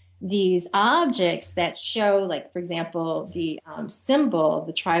of these objects that show, like, for example, the symbol of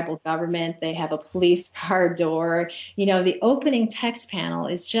the tribal government. They have a police car door. The opening text panel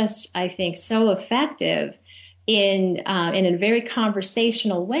is just, I think, so effective in a very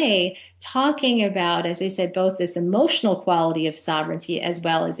conversational way, talking about, as I said, both this emotional quality of sovereignty as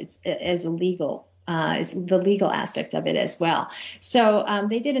well as the legal aspect of it as well. So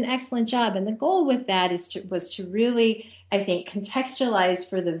they did an excellent job, and the goal with that was to really, I think, contextualize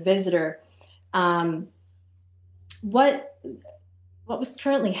for the visitor what was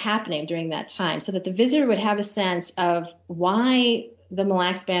currently happening during that time, so that the visitor would have a sense of why the Mille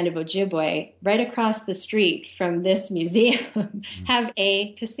Lacs Band of Ojibwe, right across the street from this museum, have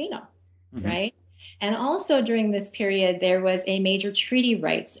a casino, right? And also during this period, there was a major treaty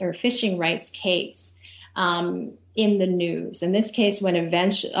rights or fishing rights case in the news. And this case went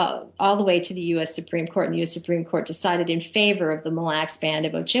eventually all the way to the U.S. Supreme Court, and the U.S. Supreme Court decided in favor of the Mille Lacs Band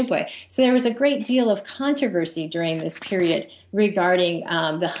of Ojibwe. So there was a great deal of controversy during this period regarding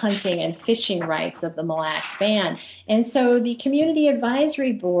the hunting and fishing rights of the Mille Lacs Band. And so the Community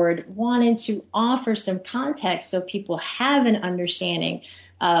Advisory Board wanted to offer some context so people have an understanding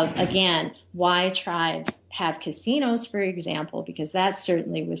of, again, why tribes have casinos, for example, because that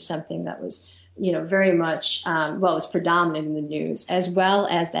certainly was something that was, very much, it was predominant in the news, as well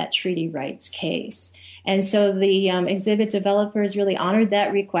as that treaty rights case. And so the exhibit developers really honored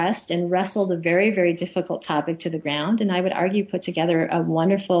that request and wrestled a very, very difficult topic to the ground. And I would argue put together a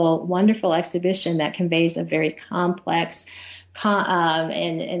wonderful, wonderful exhibition that conveys a very complex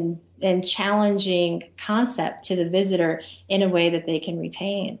and challenging concept to the visitor in a way that they can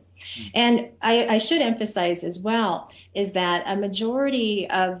retain. And I should emphasize as well is that a majority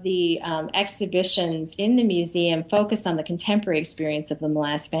of the exhibitions in the museum focus on the contemporary experience of the Mille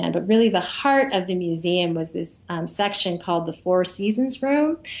Lacs Band, but really the heart of the museum was this section called the Four Seasons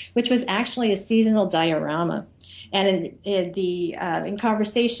Room, which was actually a seasonal diorama. And in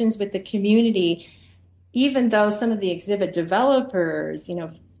conversations with the community, even though some of the exhibit developers,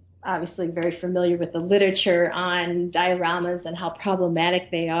 obviously very familiar with the literature on dioramas and how problematic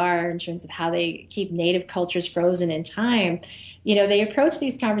they are in terms of how they keep native cultures frozen in time, they approach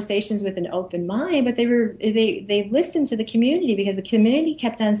these conversations with an open mind, but they listened to the community because the community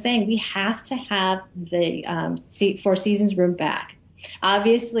kept on saying, we have to have the Four Seasons room back.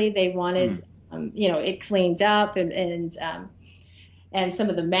 Obviously, they wanted, it cleaned up and some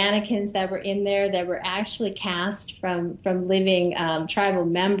of the mannequins that were in there that were actually cast from living tribal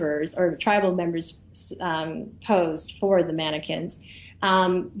members or tribal members posed for the mannequins.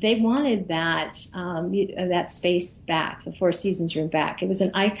 They wanted that space back, the Four Seasons room back. It was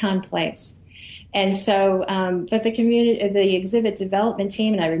an icon place. And so, but the exhibit development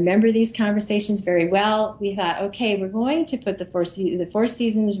team, and I remember these conversations very well, we thought, okay, we're going to put the Four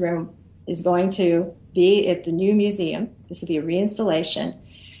Seasons room is going to be at the new museum. This will be a reinstallation.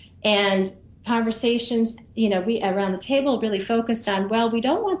 And conversations, we around the table really focused on, we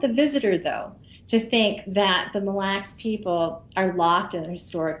don't want the visitor, though, to think that the Mille Lacs people are locked in a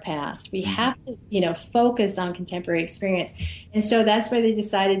historic past. We have to, focus on contemporary experience. And so that's where they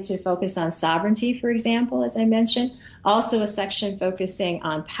decided to focus on sovereignty, for example, as I mentioned. Also a section focusing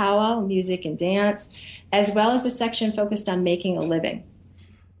on powwow, music and dance, as well as a section focused on making a living.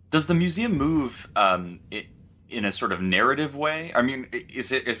 Does the museum move in a sort of narrative way? I mean,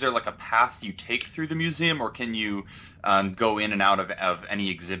 is there like a path you take through the museum, or can you go in and out of any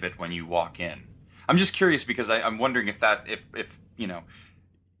exhibit when you walk in? I'm just curious because I'm wondering if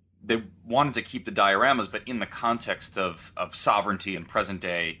they wanted to keep the dioramas, but in the context of sovereignty and present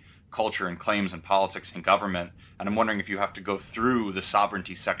day culture and claims and politics and government. And I'm wondering if you have to go through the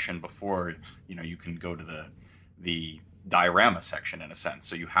sovereignty section before you can go to the diorama section, in a sense,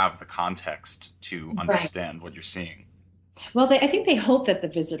 so you have the context to understand what you're seeing. Well, I think they hope that the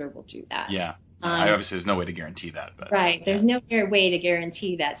visitor will do that. Yeah. Obviously, there's no way to guarantee that. But, there's no way to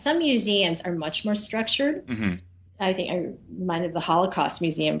guarantee that. Some museums are much more structured. Mm-hmm. I think I reminded the Holocaust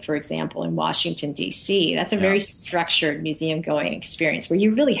Museum, for example, in Washington, D.C. That's a very structured museum-going experience where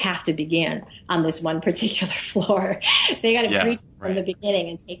you really have to begin on this one particular floor. They got to preach from the beginning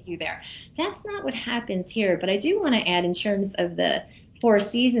and take you there. That's not what happens here. But I do want to add, in terms of the Four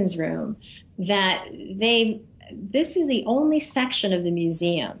Seasons room, that this is the only section of the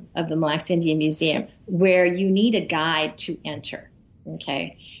museum, of the Mille Lacs Indian Museum, where you need a guide to enter.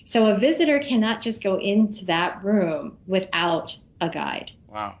 Okay, so a visitor cannot just go into that room without a guide.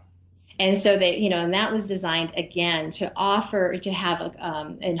 Wow. And so and that was designed again to offer, to have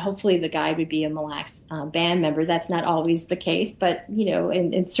and hopefully the guide would be a Mille Lacs band member. That's not always the case, but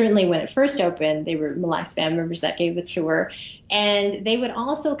and certainly when it first opened, they were Mille Lacs band members that gave the tour, and they would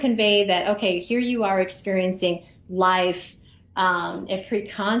also convey that, okay, here you are experiencing life at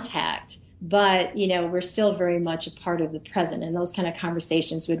pre-contact, but we're still very much a part of the present, and those kind of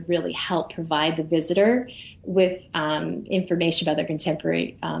conversations would really help provide the visitor with information about their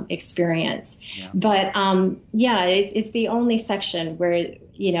contemporary experience. Yeah. But it's the only section where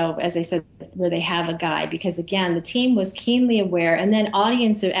as I said, where they have a guide, because again, the team was keenly aware, and then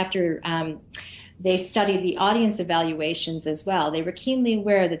after they studied the audience evaluations as well. They were keenly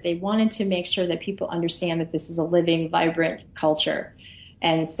aware that they wanted to make sure that people understand that this is a living, vibrant culture.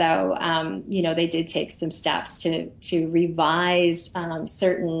 And so, they did take some steps to revise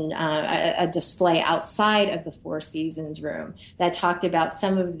certain a display outside of the Four Seasons room that talked about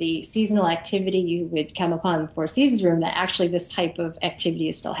some of the seasonal activity you would come upon in the Four Seasons room, that actually this type of activity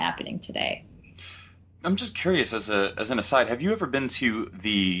is still happening today. I'm just curious, as an aside, have you ever been to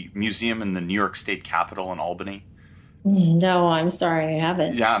the museum in the New York State Capitol in Albany? No, I'm sorry, I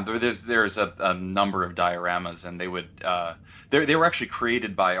haven't. Yeah, there's a number of dioramas, and they would they were actually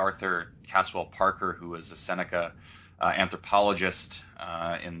created by Arthur Caswell Parker, who was a Seneca anthropologist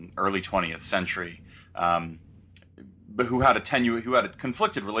in early 20th century. but who had a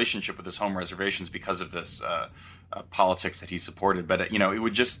conflicted relationship with his home reservations because of this politics that he supported. But it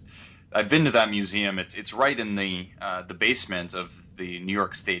would just. I've been to that museum. It's right in the basement of the New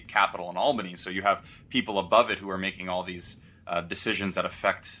York State Capitol in Albany. So you have people above it who are making all these decisions that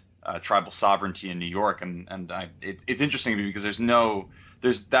affect tribal sovereignty in New York, and it's interesting to me because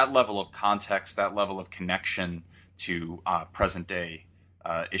there's that level of context, that level of connection to present day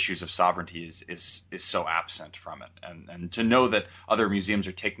issues of sovereignty is so absent from it, and to know that other museums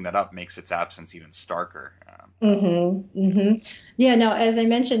are taking that up makes its absence even starker. Yeah, no, as I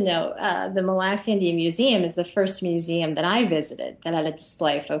mentioned, the Mille Lacs Indian Museum is the first museum that I visited that had a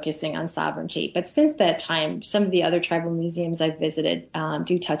display focusing on sovereignty. But since that time, some of the other tribal museums I've visited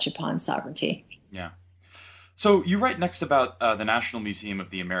do touch upon sovereignty. Yeah. So you write next about the National Museum of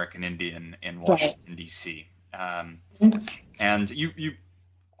the American Indian in Washington, D.C. And you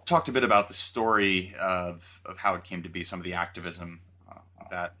talked a bit about the story of how it came to be, some of the activism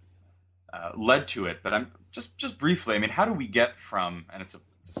that led to it. But I'm just briefly, I mean, how do we get from, and it's a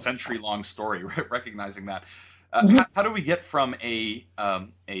century-long story, right, recognizing that, how do we get from a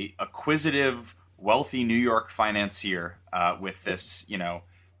acquisitive, wealthy New York financier with this,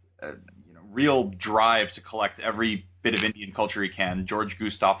 real drive to collect every bit of Indian culture he can, George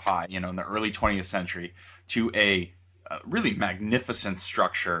Gustav Heye, in the early 20th century, to a really magnificent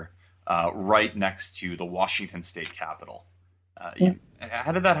structure right next to the Washington State Capitol?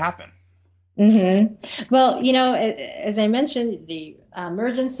 How did that happen? Well, as I mentioned, the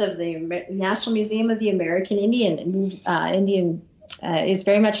emergence of the National Museum of the American Indian is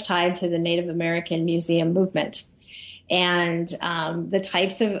very much tied to the Native American Museum movement. And the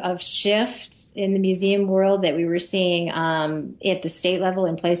types of shifts in the museum world that we were seeing at the state level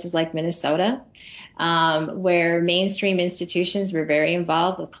in places like Minnesota, where mainstream institutions were very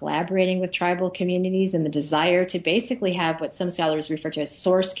involved with collaborating with tribal communities, and the desire to basically have what some scholars refer to as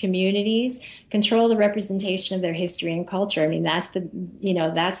source communities control the representation of their history and culture. I mean, that's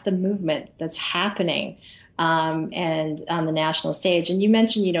the movement that's happening and on the national stage. And you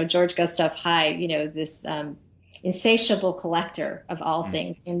mentioned, George Gustav Heye, this insatiable collector of all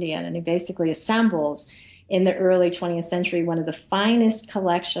things Indian, and he basically assembles in the early 20th century one of the finest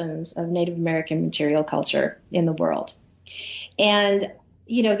collections of Native American material culture in the world. And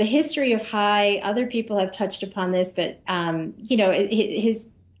the history of Heye, other people have touched upon this, but the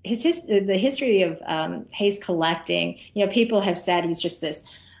history of Haye's collecting, people have said he's just this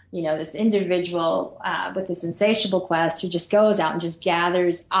individual with this insatiable quest who just goes out and just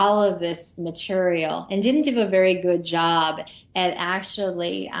gathers all of this material and didn't do a very good job at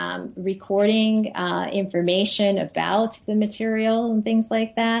actually recording information about the material and things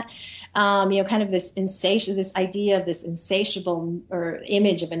like that. Kind of this idea of this insatiable, or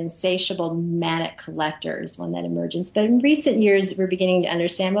image of an insatiable manic collector is one that emerges. But in recent years, we're beginning to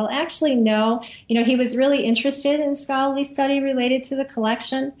understand, well, actually, no. He was really interested in scholarly study related to the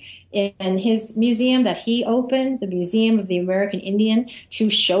collection. In his museum that he opened, the Museum of the American Indian, to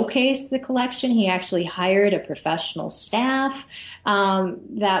showcase the collection, he actually hired a professional staff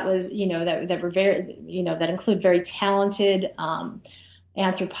that was, that were very, that include very talented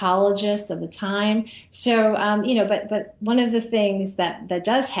anthropologists of the time. So, but one of the things that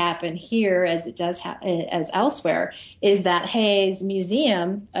does happen here, as it does as elsewhere, is that Haye's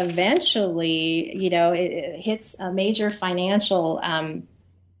museum eventually, it hits a major financial,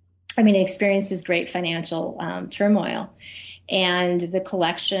 experiences great financial turmoil. And the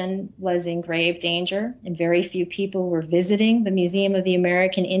collection was in grave danger, and very few people were visiting the Museum of the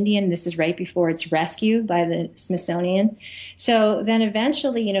American Indian. This is right before its rescue by the Smithsonian. So then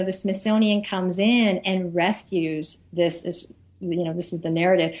eventually, the Smithsonian comes in and rescues this, this is the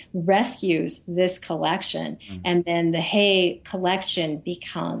narrative, rescues this collection. And then the Haye collection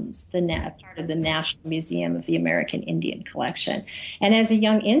becomes part of the National Museum of the American Indian collection. And as a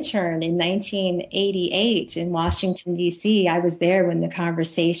young intern in 1988 in Washington, D.C., I was there when the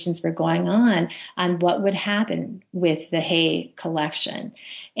conversations were going on what would happen with the Haye collection.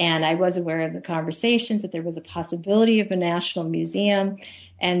 And I was aware of the conversations, that there was a possibility of a national museum.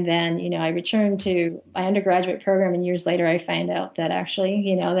 And then, I returned to my undergraduate program, and years later I found out that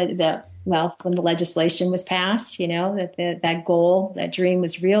actually, when the legislation was passed, that goal, that dream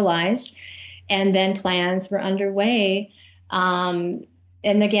was realized, and then plans were underway. And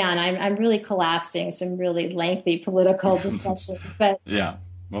again, I'm really collapsing some really lengthy political discussions, but yeah.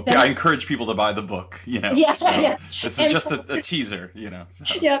 Well, I encourage people to buy the book, Yeah, so yeah. This is just a teaser, so.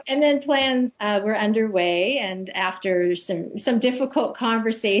 Yeah, and then plans were underway, and after some difficult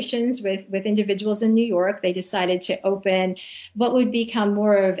conversations with individuals in New York, they decided to open what would become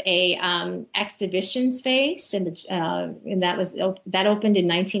more of a exhibition space, and that opened in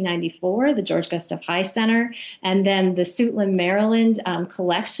 1994, the George Gustav High Center, and then the Suitland, Maryland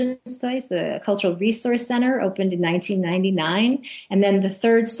collection space, the Cultural Resource Center, opened in 1999, and then the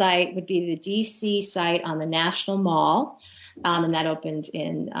third site would be the DC site on the National Mall, and that opened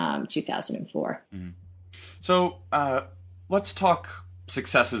in 2004. Mm-hmm. So let's talk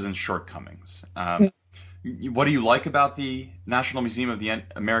successes and shortcomings. What do you like about the National Museum of the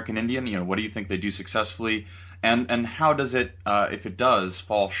American Indian? What do you think they do successfully, and how does it, if it does,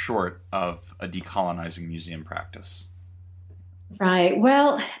 fall short of a decolonizing museum practice? Right.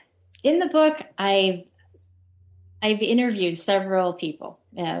 Well, in the book, I've interviewed several people,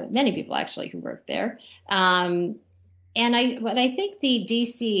 many people actually, who work there. And what I think the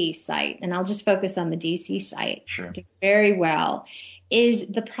DC site, and I'll just focus on the DC site, sure, did very well,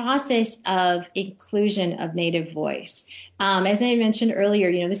 is the process of inclusion of Native voice. As I mentioned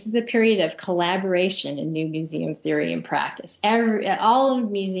earlier, this is a period of collaboration in new museum theory and practice. All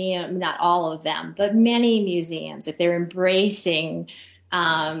of museums, not all of them, but many museums, if they're embracing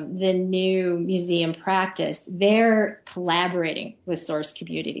the new museum practice, they're collaborating with source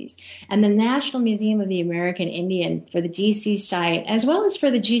communities. And the National Museum of the American Indian, for the DC site, as well as for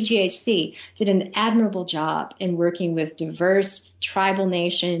the GGHC, did an admirable job in working with diverse tribal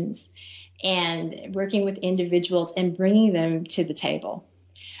nations and working with individuals and bringing them to the table.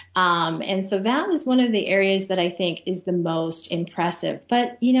 And so that was one of the areas that I think is the most impressive.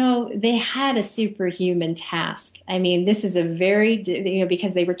 But, they had a superhuman task. I mean, this is a very,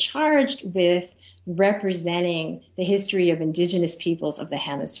 because they were charged with representing the history of indigenous peoples of the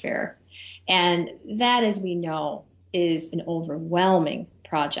hemisphere. And that, as we know, is an overwhelming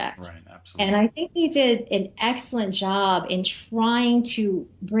project. Right, absolutely. And I think they did an excellent job in trying to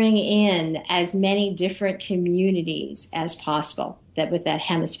bring in as many different communities as possible with that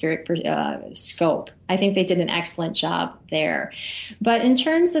hemispheric scope. I think they did an excellent job there. But in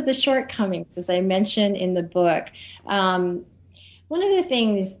terms of the shortcomings, as I mentioned in the book, one of the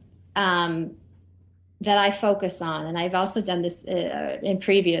things that I focus on, and I've also done this in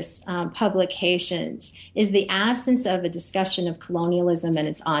previous publications, is the absence of a discussion of colonialism and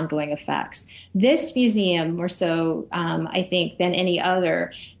its ongoing effects. This museum, more so, I think, than any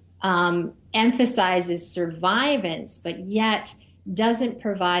other, emphasizes survivance, but yet doesn't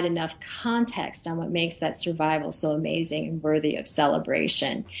provide enough context on what makes that survival so amazing and worthy of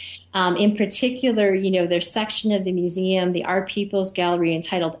celebration. In particular, their section of the museum, the Art Peoples Gallery,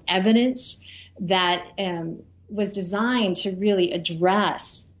 entitled Evidence, that was designed to really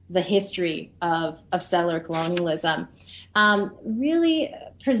address the history of settler colonialism, really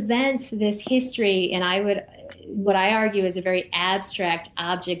presents this history, and what I argue is a very abstract,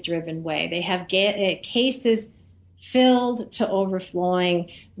 object-driven way. They have cases filled to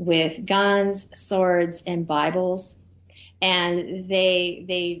overflowing with guns, swords, and Bibles, and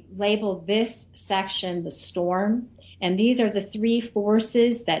they label this section the Storm. And these are the three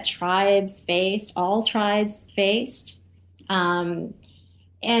forces that all tribes faced. And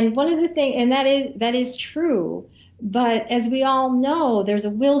one of the things, and that is true, but as we all know, there's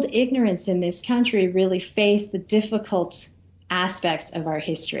a willed ignorance in this country really face the difficult aspects of our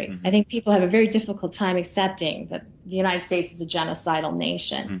history. Mm-hmm. I think people have a very difficult time accepting that the United States is a genocidal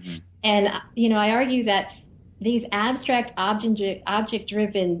nation. Mm-hmm. And, I argue that these abstract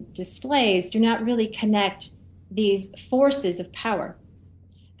object-driven displays do not really connect these forces of power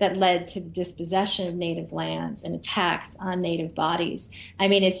that led to the dispossession of native lands and attacks on native bodies. I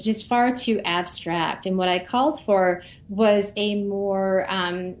mean, it's just far too abstract. And what I called for was a more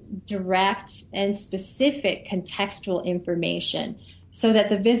direct and specific contextual information, so that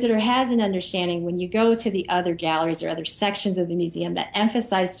the visitor has an understanding when you go to the other galleries or other sections of the museum that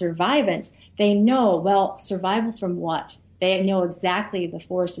emphasize survivance. They know, well, survival from what? They know exactly the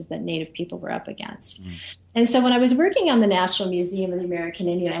forces that Native people were up against. Mm. And so when I was working on the National Museum of the American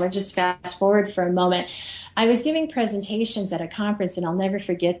Indian, I would just fast forward for a moment. I was giving presentations at a conference, and I'll never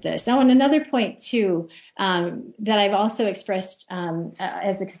forget this. Oh, and another point, too, that I've also expressed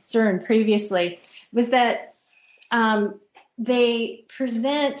as a concern previously was that they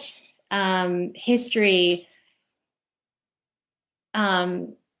present history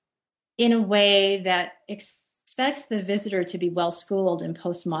in a way that expects the visitor to be well-schooled in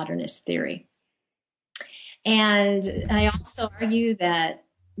postmodernist theory. And I also argue that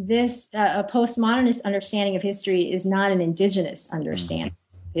this a postmodernist understanding of history is not an indigenous understanding.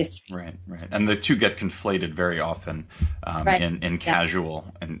 history. Right. And the two get conflated very often Right. in casual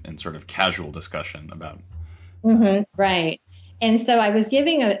and sort of casual discussion about. Right. And so I was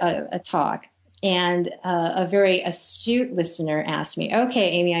giving a talk, and a very astute listener asked me, okay,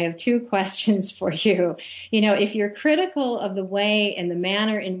 Amy, I have two questions for you. If you're critical of the way and the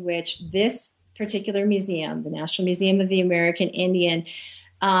manner in which this particular museum, the National Museum of the American Indian,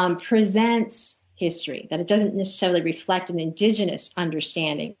 presents history, that it doesn't necessarily reflect an indigenous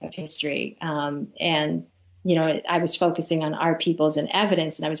understanding of history. I was focusing on our peoples and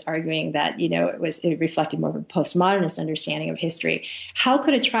evidence, and I was arguing that, it reflected more of a postmodernist understanding of history. How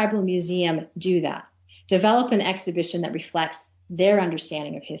could a tribal museum do that? Develop an exhibition that reflects their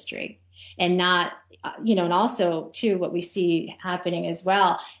understanding of history, and not, and also too, what we see happening as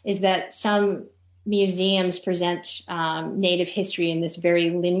well is that some museums present Native history in this very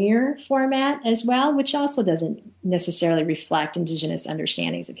linear format as well, which also doesn't necessarily reflect indigenous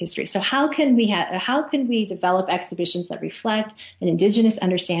understandings of history. So how can we develop exhibitions that reflect an indigenous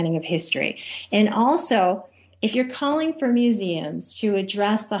understanding of history? And also, if you're calling for museums to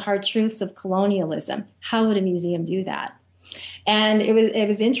address the hard truths of colonialism, how would a museum do that? And it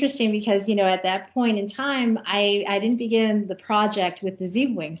was interesting because, at that point in time, I didn't begin the project with the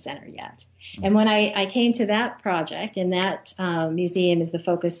Zebwing Center yet. And when I came to that project, and that museum is the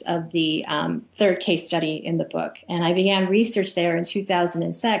focus of the third case study in the book, and I began research there in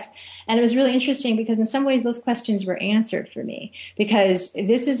 2006. And it was really interesting because in some ways those questions were answered for me, because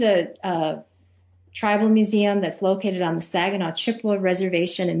this is a tribal museum that's located on the Saginaw Chippewa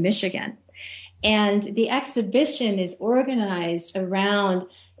Reservation in Michigan. And the exhibition is organized around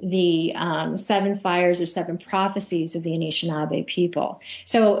the 7 fires or 7 prophecies of the Anishinaabe people.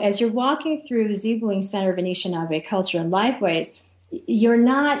 So as you're walking through the Zebwing Center of Anishinaabe Culture and Lifeways, you're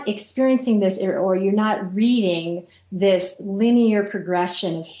not experiencing this, or you're not reading this linear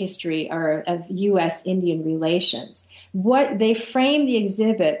progression of history or of U.S. Indian relations. What they frame the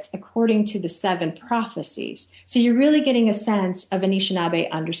exhibits according to the 7 prophecies. So you're really getting a sense of Anishinaabe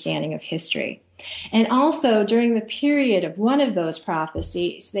understanding of history. And also during the period of one of those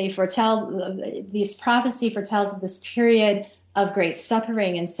prophecies, this prophecy foretells of this period of great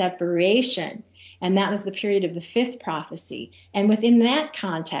suffering and separation. And that was the period of the 5th prophecy. And within that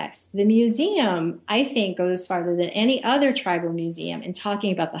context, the museum, I think, goes farther than any other tribal museum in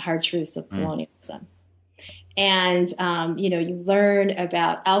talking about the hard truths of colonialism. And, you learn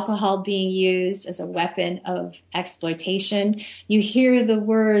about alcohol being used as a weapon of exploitation. You hear the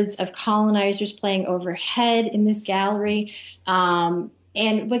words of colonizers playing overhead in this gallery. And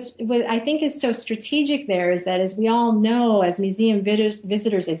what I think is so strategic there is that, as we all know, as museum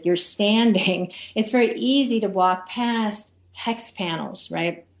visitors, as you're standing, it's very easy to walk past text panels,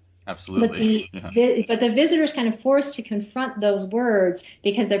 right? Absolutely. But the visitor's kind of forced to confront those words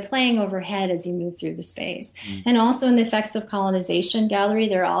because they're playing overhead as you move through the space. And also in the Effects of Colonization gallery,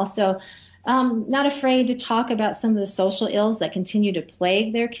 they're also not afraid to talk about some of the social ills that continue to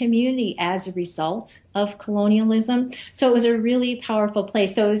plague their community as a result of colonialism. So it was a really powerful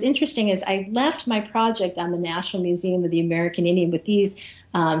place. So it was interesting as I left my project on the National Museum of the American Indian with these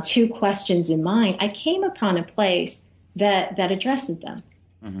 2 questions in mind, I came upon a place that addresses them.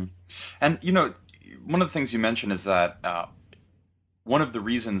 Mm-hmm. And, one of the things you mentioned is that one of the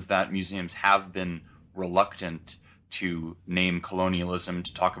reasons that museums have been reluctant to name colonialism,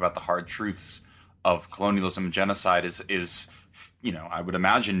 to talk about the hard truths of colonialism and genocide is I would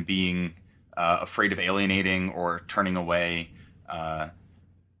imagine being afraid of alienating or turning away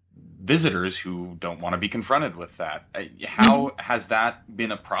visitors who don't want to be confronted with that. How has that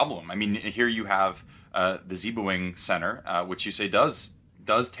been a problem? I mean, here you have the Zebwing Center, which you say does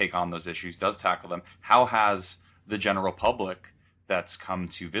take on those issues, does tackle them. How has the general public that's come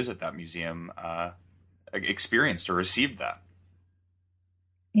to visit that museum experienced or received that?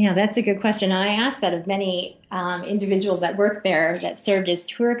 Yeah, that's a good question. And I asked that of many individuals that work there that served as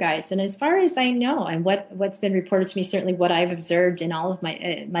tour guides. And as far as I know, and what's been reported to me, certainly what I've observed in all of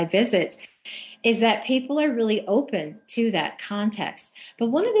my visits, is that people are really open to that context.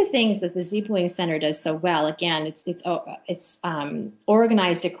 But one of the things that the Zebwing Center does so well, again, it's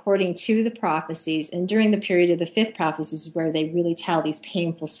organized according to the prophecies, and during the period of the 5th prophecies is where they really tell these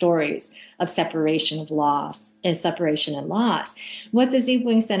painful stories of separation and loss. What the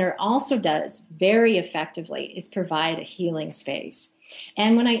Zebwing Center also does very effectively is provide a healing space.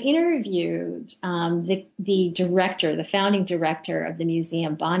 And when I interviewed the director, the founding director of the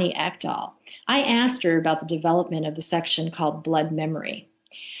museum, Bonnie Ekdahl, I asked her about the development of the section called Blood Memory,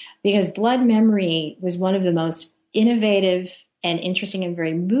 because Blood Memory was one of the most innovative and interesting and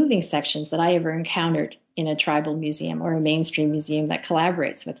very moving sections that I ever encountered in a tribal museum or a mainstream museum that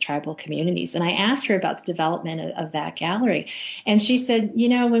collaborates with tribal communities. And I asked her about the development of that gallery. And she said,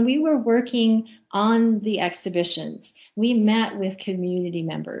 when we were working on the exhibitions, we met with community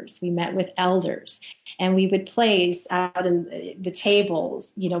members, we met with elders, and we would place out in the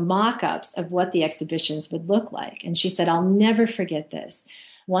tables, mock-ups of what the exhibitions would look like. And she said, I'll never forget this.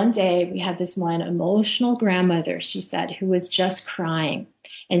 One day we had this one emotional grandmother, she said, who was just crying.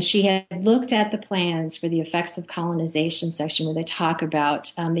 And she had looked at the plans for the effects of colonization section where they talk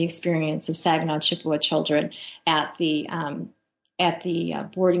about the experience of Saginaw Chippewa children at the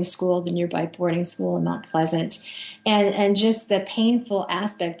boarding school, the nearby boarding school in Mount Pleasant, and just the painful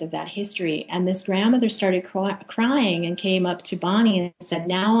aspect of that history. And this grandmother started crying and came up to Bonnie and said,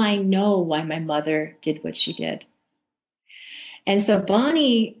 now I know why my mother did what she did. And so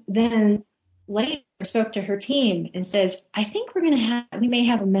Bonnie then later spoke to her team and says, I think we may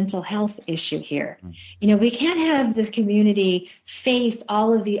have a mental health issue here. We can't have this community face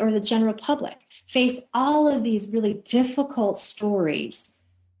the general public face all of these really difficult stories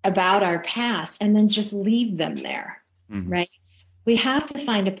about our past and then just leave them there, right? We have to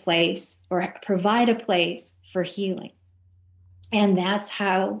find a place or provide a place for healing. And that's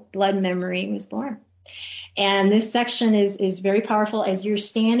how Blood Memory was born. And this section is very powerful. As you're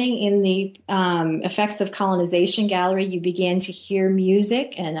standing in the Effects of Colonization gallery, you begin to hear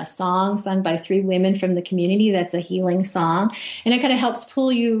music and a song sung by 3 women from the community. That's a healing song. And it kind of helps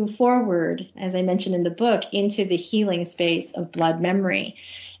pull you forward, as I mentioned in the book, into the healing space of blood memory.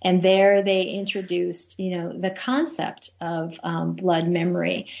 And there they introduced, the concept of blood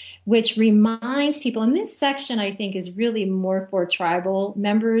memory, which reminds people, and this section I think is really more for tribal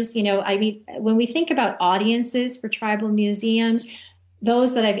members. When we think about audiences for tribal museums,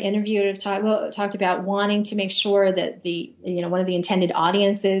 those that I've interviewed have talked about wanting to make sure that one of the intended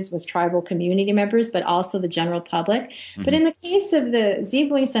audiences was tribal community members, but also the general public. Mm-hmm. But in the case of the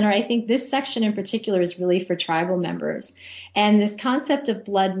Zeboing Center, I think this section in particular is really for tribal members. And this concept of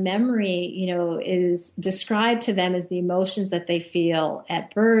blood memory, is described to them as the emotions that they feel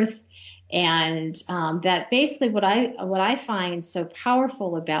at birth. And that basically what I find so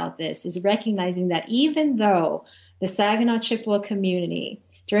powerful about this is recognizing that even though the Saginaw Chippewa community,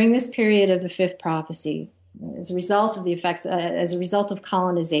 during this period of the fifth prophecy, as a result of the effects, as a result of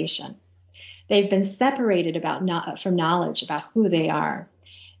colonization, they've been separated from knowledge about who they are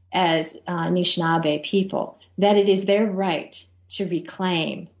as Anishinaabe people, that it is their right to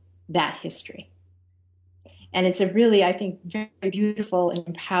reclaim that history. And it's a really, I think, very beautiful and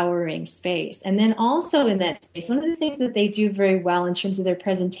empowering space. And then also in that space, one of the things that they do very well in terms of their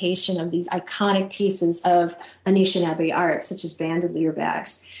presentation of these iconic pieces of Anishinaabe art, such as bandolier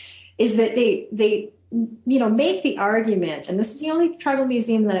bags, is that they make the argument, and this is the only tribal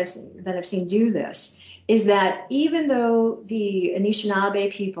museum that I've seen do this, is that even though the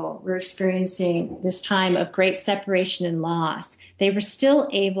Anishinaabe people were experiencing this time of great separation and loss, they were still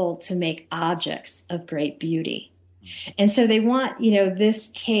able to make objects of great beauty. And so they want, this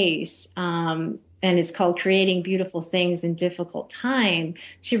case, and it's called Creating Beautiful Things in Difficult Time,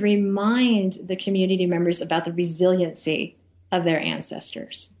 to remind the community members about the resiliency of their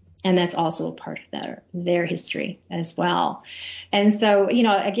ancestors. And that's also a part of their history as well. And so,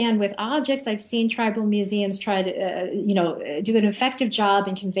 again, with objects, I've seen tribal museums try to, do an effective job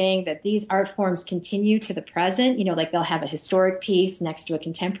in conveying that these art forms continue to the present. Like they'll have a historic piece next to a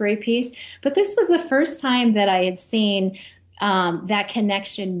contemporary piece. But this was the first time that I had seen that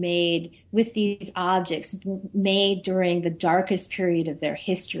connection made with these objects made during the darkest period of their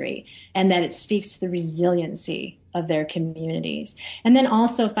history, and that it speaks to the resiliency of their communities. And then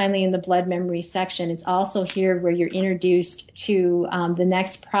also finally in the blood memory section, it's also here where you're introduced to the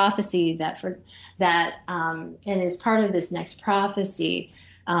next prophecy and as part of this next prophecy,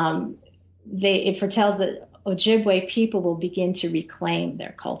 it foretells that Ojibwe people will begin to reclaim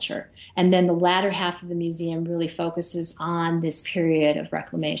their culture. And then the latter half of the museum really focuses on this period of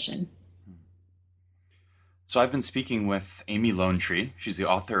reclamation. So I've been speaking with Amy Lone Tree. She's the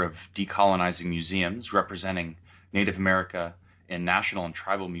author of Decolonizing Museums, representing Native America in national and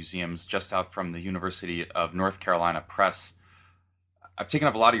tribal museums, just out from the University of North Carolina Press. I've taken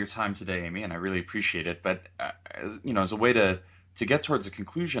up a lot of your time today, Amy, and I really appreciate it. But, as a way to get towards a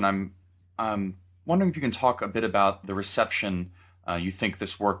conclusion, I'm wondering if you can talk a bit about the reception you think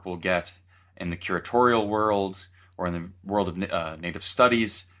this work will get in the curatorial world or in the world of Native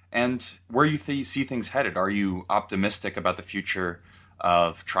studies, and where you see things headed. Are you optimistic about the future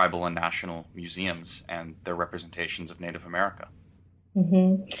of tribal and national museums and their representations of Native America?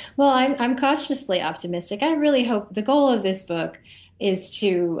 Mm-hmm. Well, I'm cautiously optimistic. I really hope the goal of this book is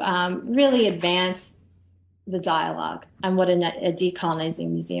to really advance the dialogue on what a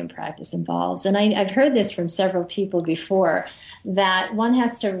decolonizing museum practice involves. And I've heard this from several people before, that one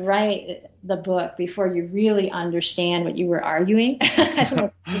has to write the book before you really understand what you were arguing. I don't know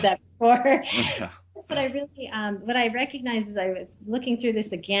if you did that before. Yeah. That's what I really, what I recognized as I was looking through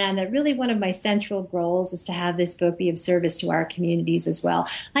this again, that really one of my central goals is to have this book be of service to our communities as well.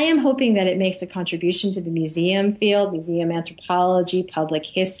 I am hoping that it makes a contribution to the museum field, museum anthropology, public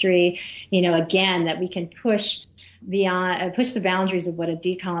history, again, that we can push the boundaries of what a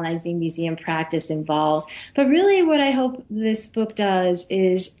decolonizing museum practice involves. But really what I hope this book does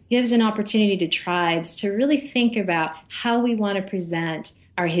is gives an opportunity to tribes to really think about how we want to present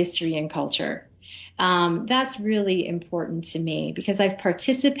our history and culture. That's really important to me because I've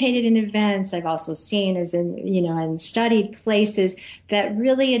participated in events. I've also seen and studied places that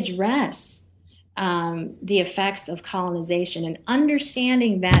really address the effects of colonization, and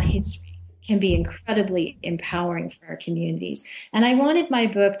understanding that history can be incredibly empowering for our communities. And I wanted my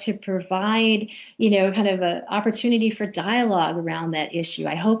book to provide, kind of an opportunity for dialogue around that issue.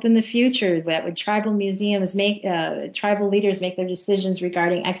 I hope in the future that when tribal museums tribal leaders make their decisions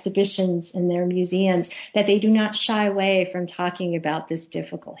regarding exhibitions in their museums, that they do not shy away from talking about this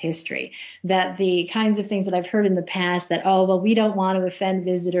difficult history. That the kinds of things that I've heard in the past that, we don't want to offend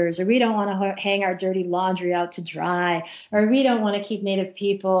visitors, or we don't want to hang our dirty laundry out to dry, or we don't want to keep Native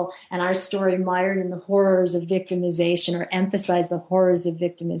people and our story mired in the horrors of victimization, or emphasize the horrors of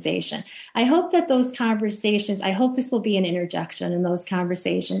victimization. I hope that those conversations, I hope this will be an interjection in those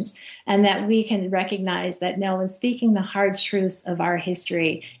conversations, and that we can recognize that in speaking the hard truths of our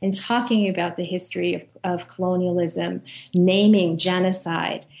history, and talking about the history of colonialism, naming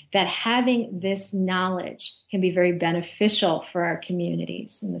genocide, that having this knowledge can be very beneficial for our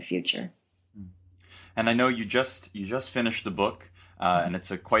communities in the future. And I know you just finished the book. And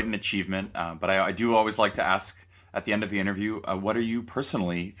it's quite an achievement. But I do always like to ask at the end of the interview, what are you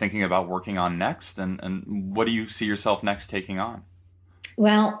personally thinking about working on next? And what do you see yourself next taking on?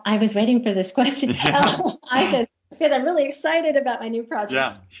 Well, I was waiting for this question. Yeah. Because I'm really excited about my new projects.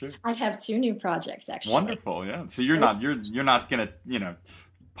 Yeah, sure. I have 2 new projects, actually. Wonderful, yeah. So you're not going to,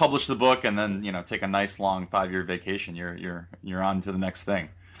 publish the book and then, take a nice long 5-year vacation. You're on to the next thing.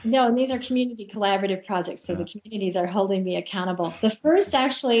 No, and these are community collaborative projects, so the communities are holding me accountable. The first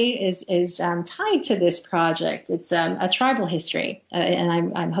actually is tied to this project. It's a tribal history,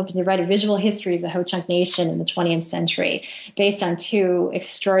 and I'm hoping to write a visual history of the Ho-Chunk Nation in the 20th century based on 2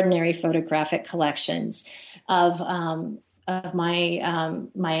 extraordinary photographic collections of my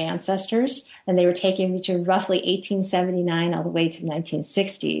ancestors, and they were taken between roughly 1879 all the way to the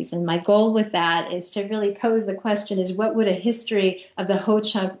 1960s. And my goal with that is to really pose the question is, what would a history of the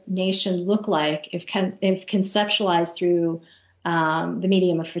Ho-Chunk Nation look like if conceptualized through the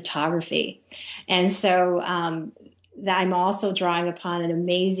medium of photography? And so I'm also drawing upon an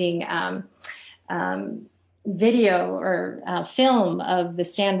amazing video or film of the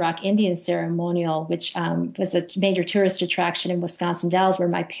Stand Rock Indian Ceremonial, which was a major tourist attraction in Wisconsin Dells, where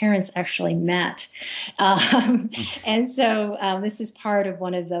my parents actually met. And so this is part of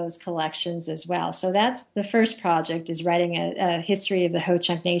one of those collections as well. So that's the first project, is writing a history of the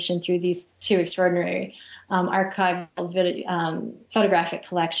Ho-Chunk Nation through these 2 extraordinary archival photographic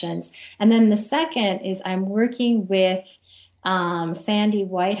collections. And then the second is I'm working with Sandy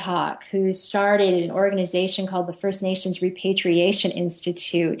Whitehawk, who started an organization called the First Nations Repatriation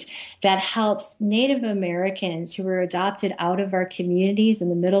Institute that helps Native Americans who were adopted out of our communities in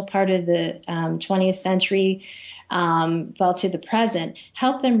the middle part of the 20th century, to the present,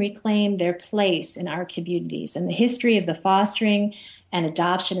 help them reclaim their place in our communities. And the history of the fostering and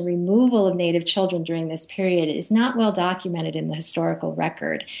adoption and removal of Native children during this period is not well documented in the historical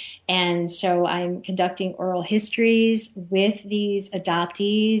record. And so I'm conducting oral histories with these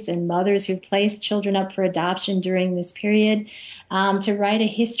adoptees and mothers who placed children up for adoption during this period, to write a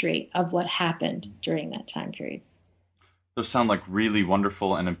history of what happened during that time period. Those sound like really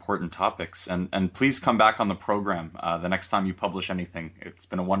wonderful and important topics. And please come back on the program the next time you publish anything. It's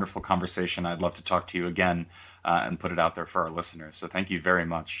been a wonderful conversation. I'd love to talk to you again and put it out there for our listeners. So thank you very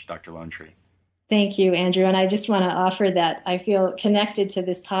much, Dr. Lonetree. Thank you, Andrew. And I just want to offer that I feel connected to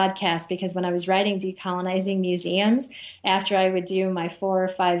this podcast because when I was writing Decolonizing Museums, after I would do my 4 or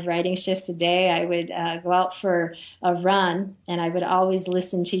 5 writing shifts a day, I would go out for a run, and I would always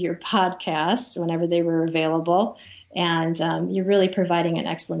listen to your podcasts whenever they were available. And you're really providing an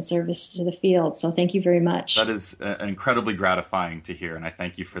excellent service to the field. So thank you very much. That is incredibly gratifying to hear, and I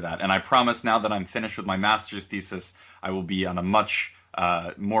thank you for that. And I promise now that I'm finished with my master's thesis, I will be on a much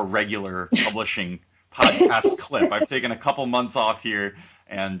more regular publishing podcast clip. I've taken a couple months off here,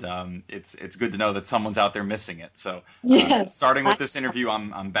 and it's good to know that someone's out there missing it. So yes. Starting with this interview,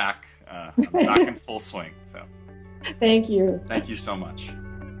 I'm back in full swing. So thank you. Thank you so much.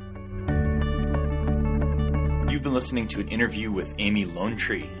 You've been listening to an interview with Amy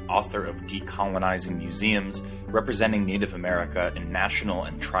Lonetree, author of Decolonizing Museums, representing Native America in national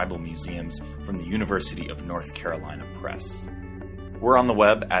and tribal museums from the University of North Carolina Press. We're on the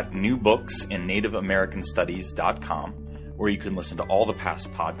web at newbooksinNativeAmericanStudies.com, where you can listen to all the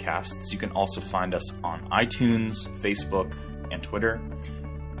past podcasts. You can also find us on iTunes, Facebook, and Twitter.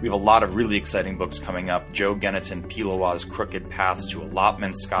 We have a lot of really exciting books coming up. Joe Genneton Pilawa's Crooked Paths to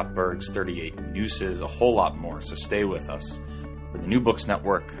Allotment, Scott Berg's 38 Nooses, a whole lot more, so stay with us. For the New Books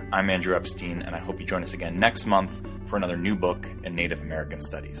Network, I'm Andrew Epstein, and I hope you join us again next month for another new book in Native American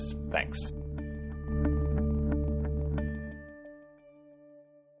Studies. Thanks.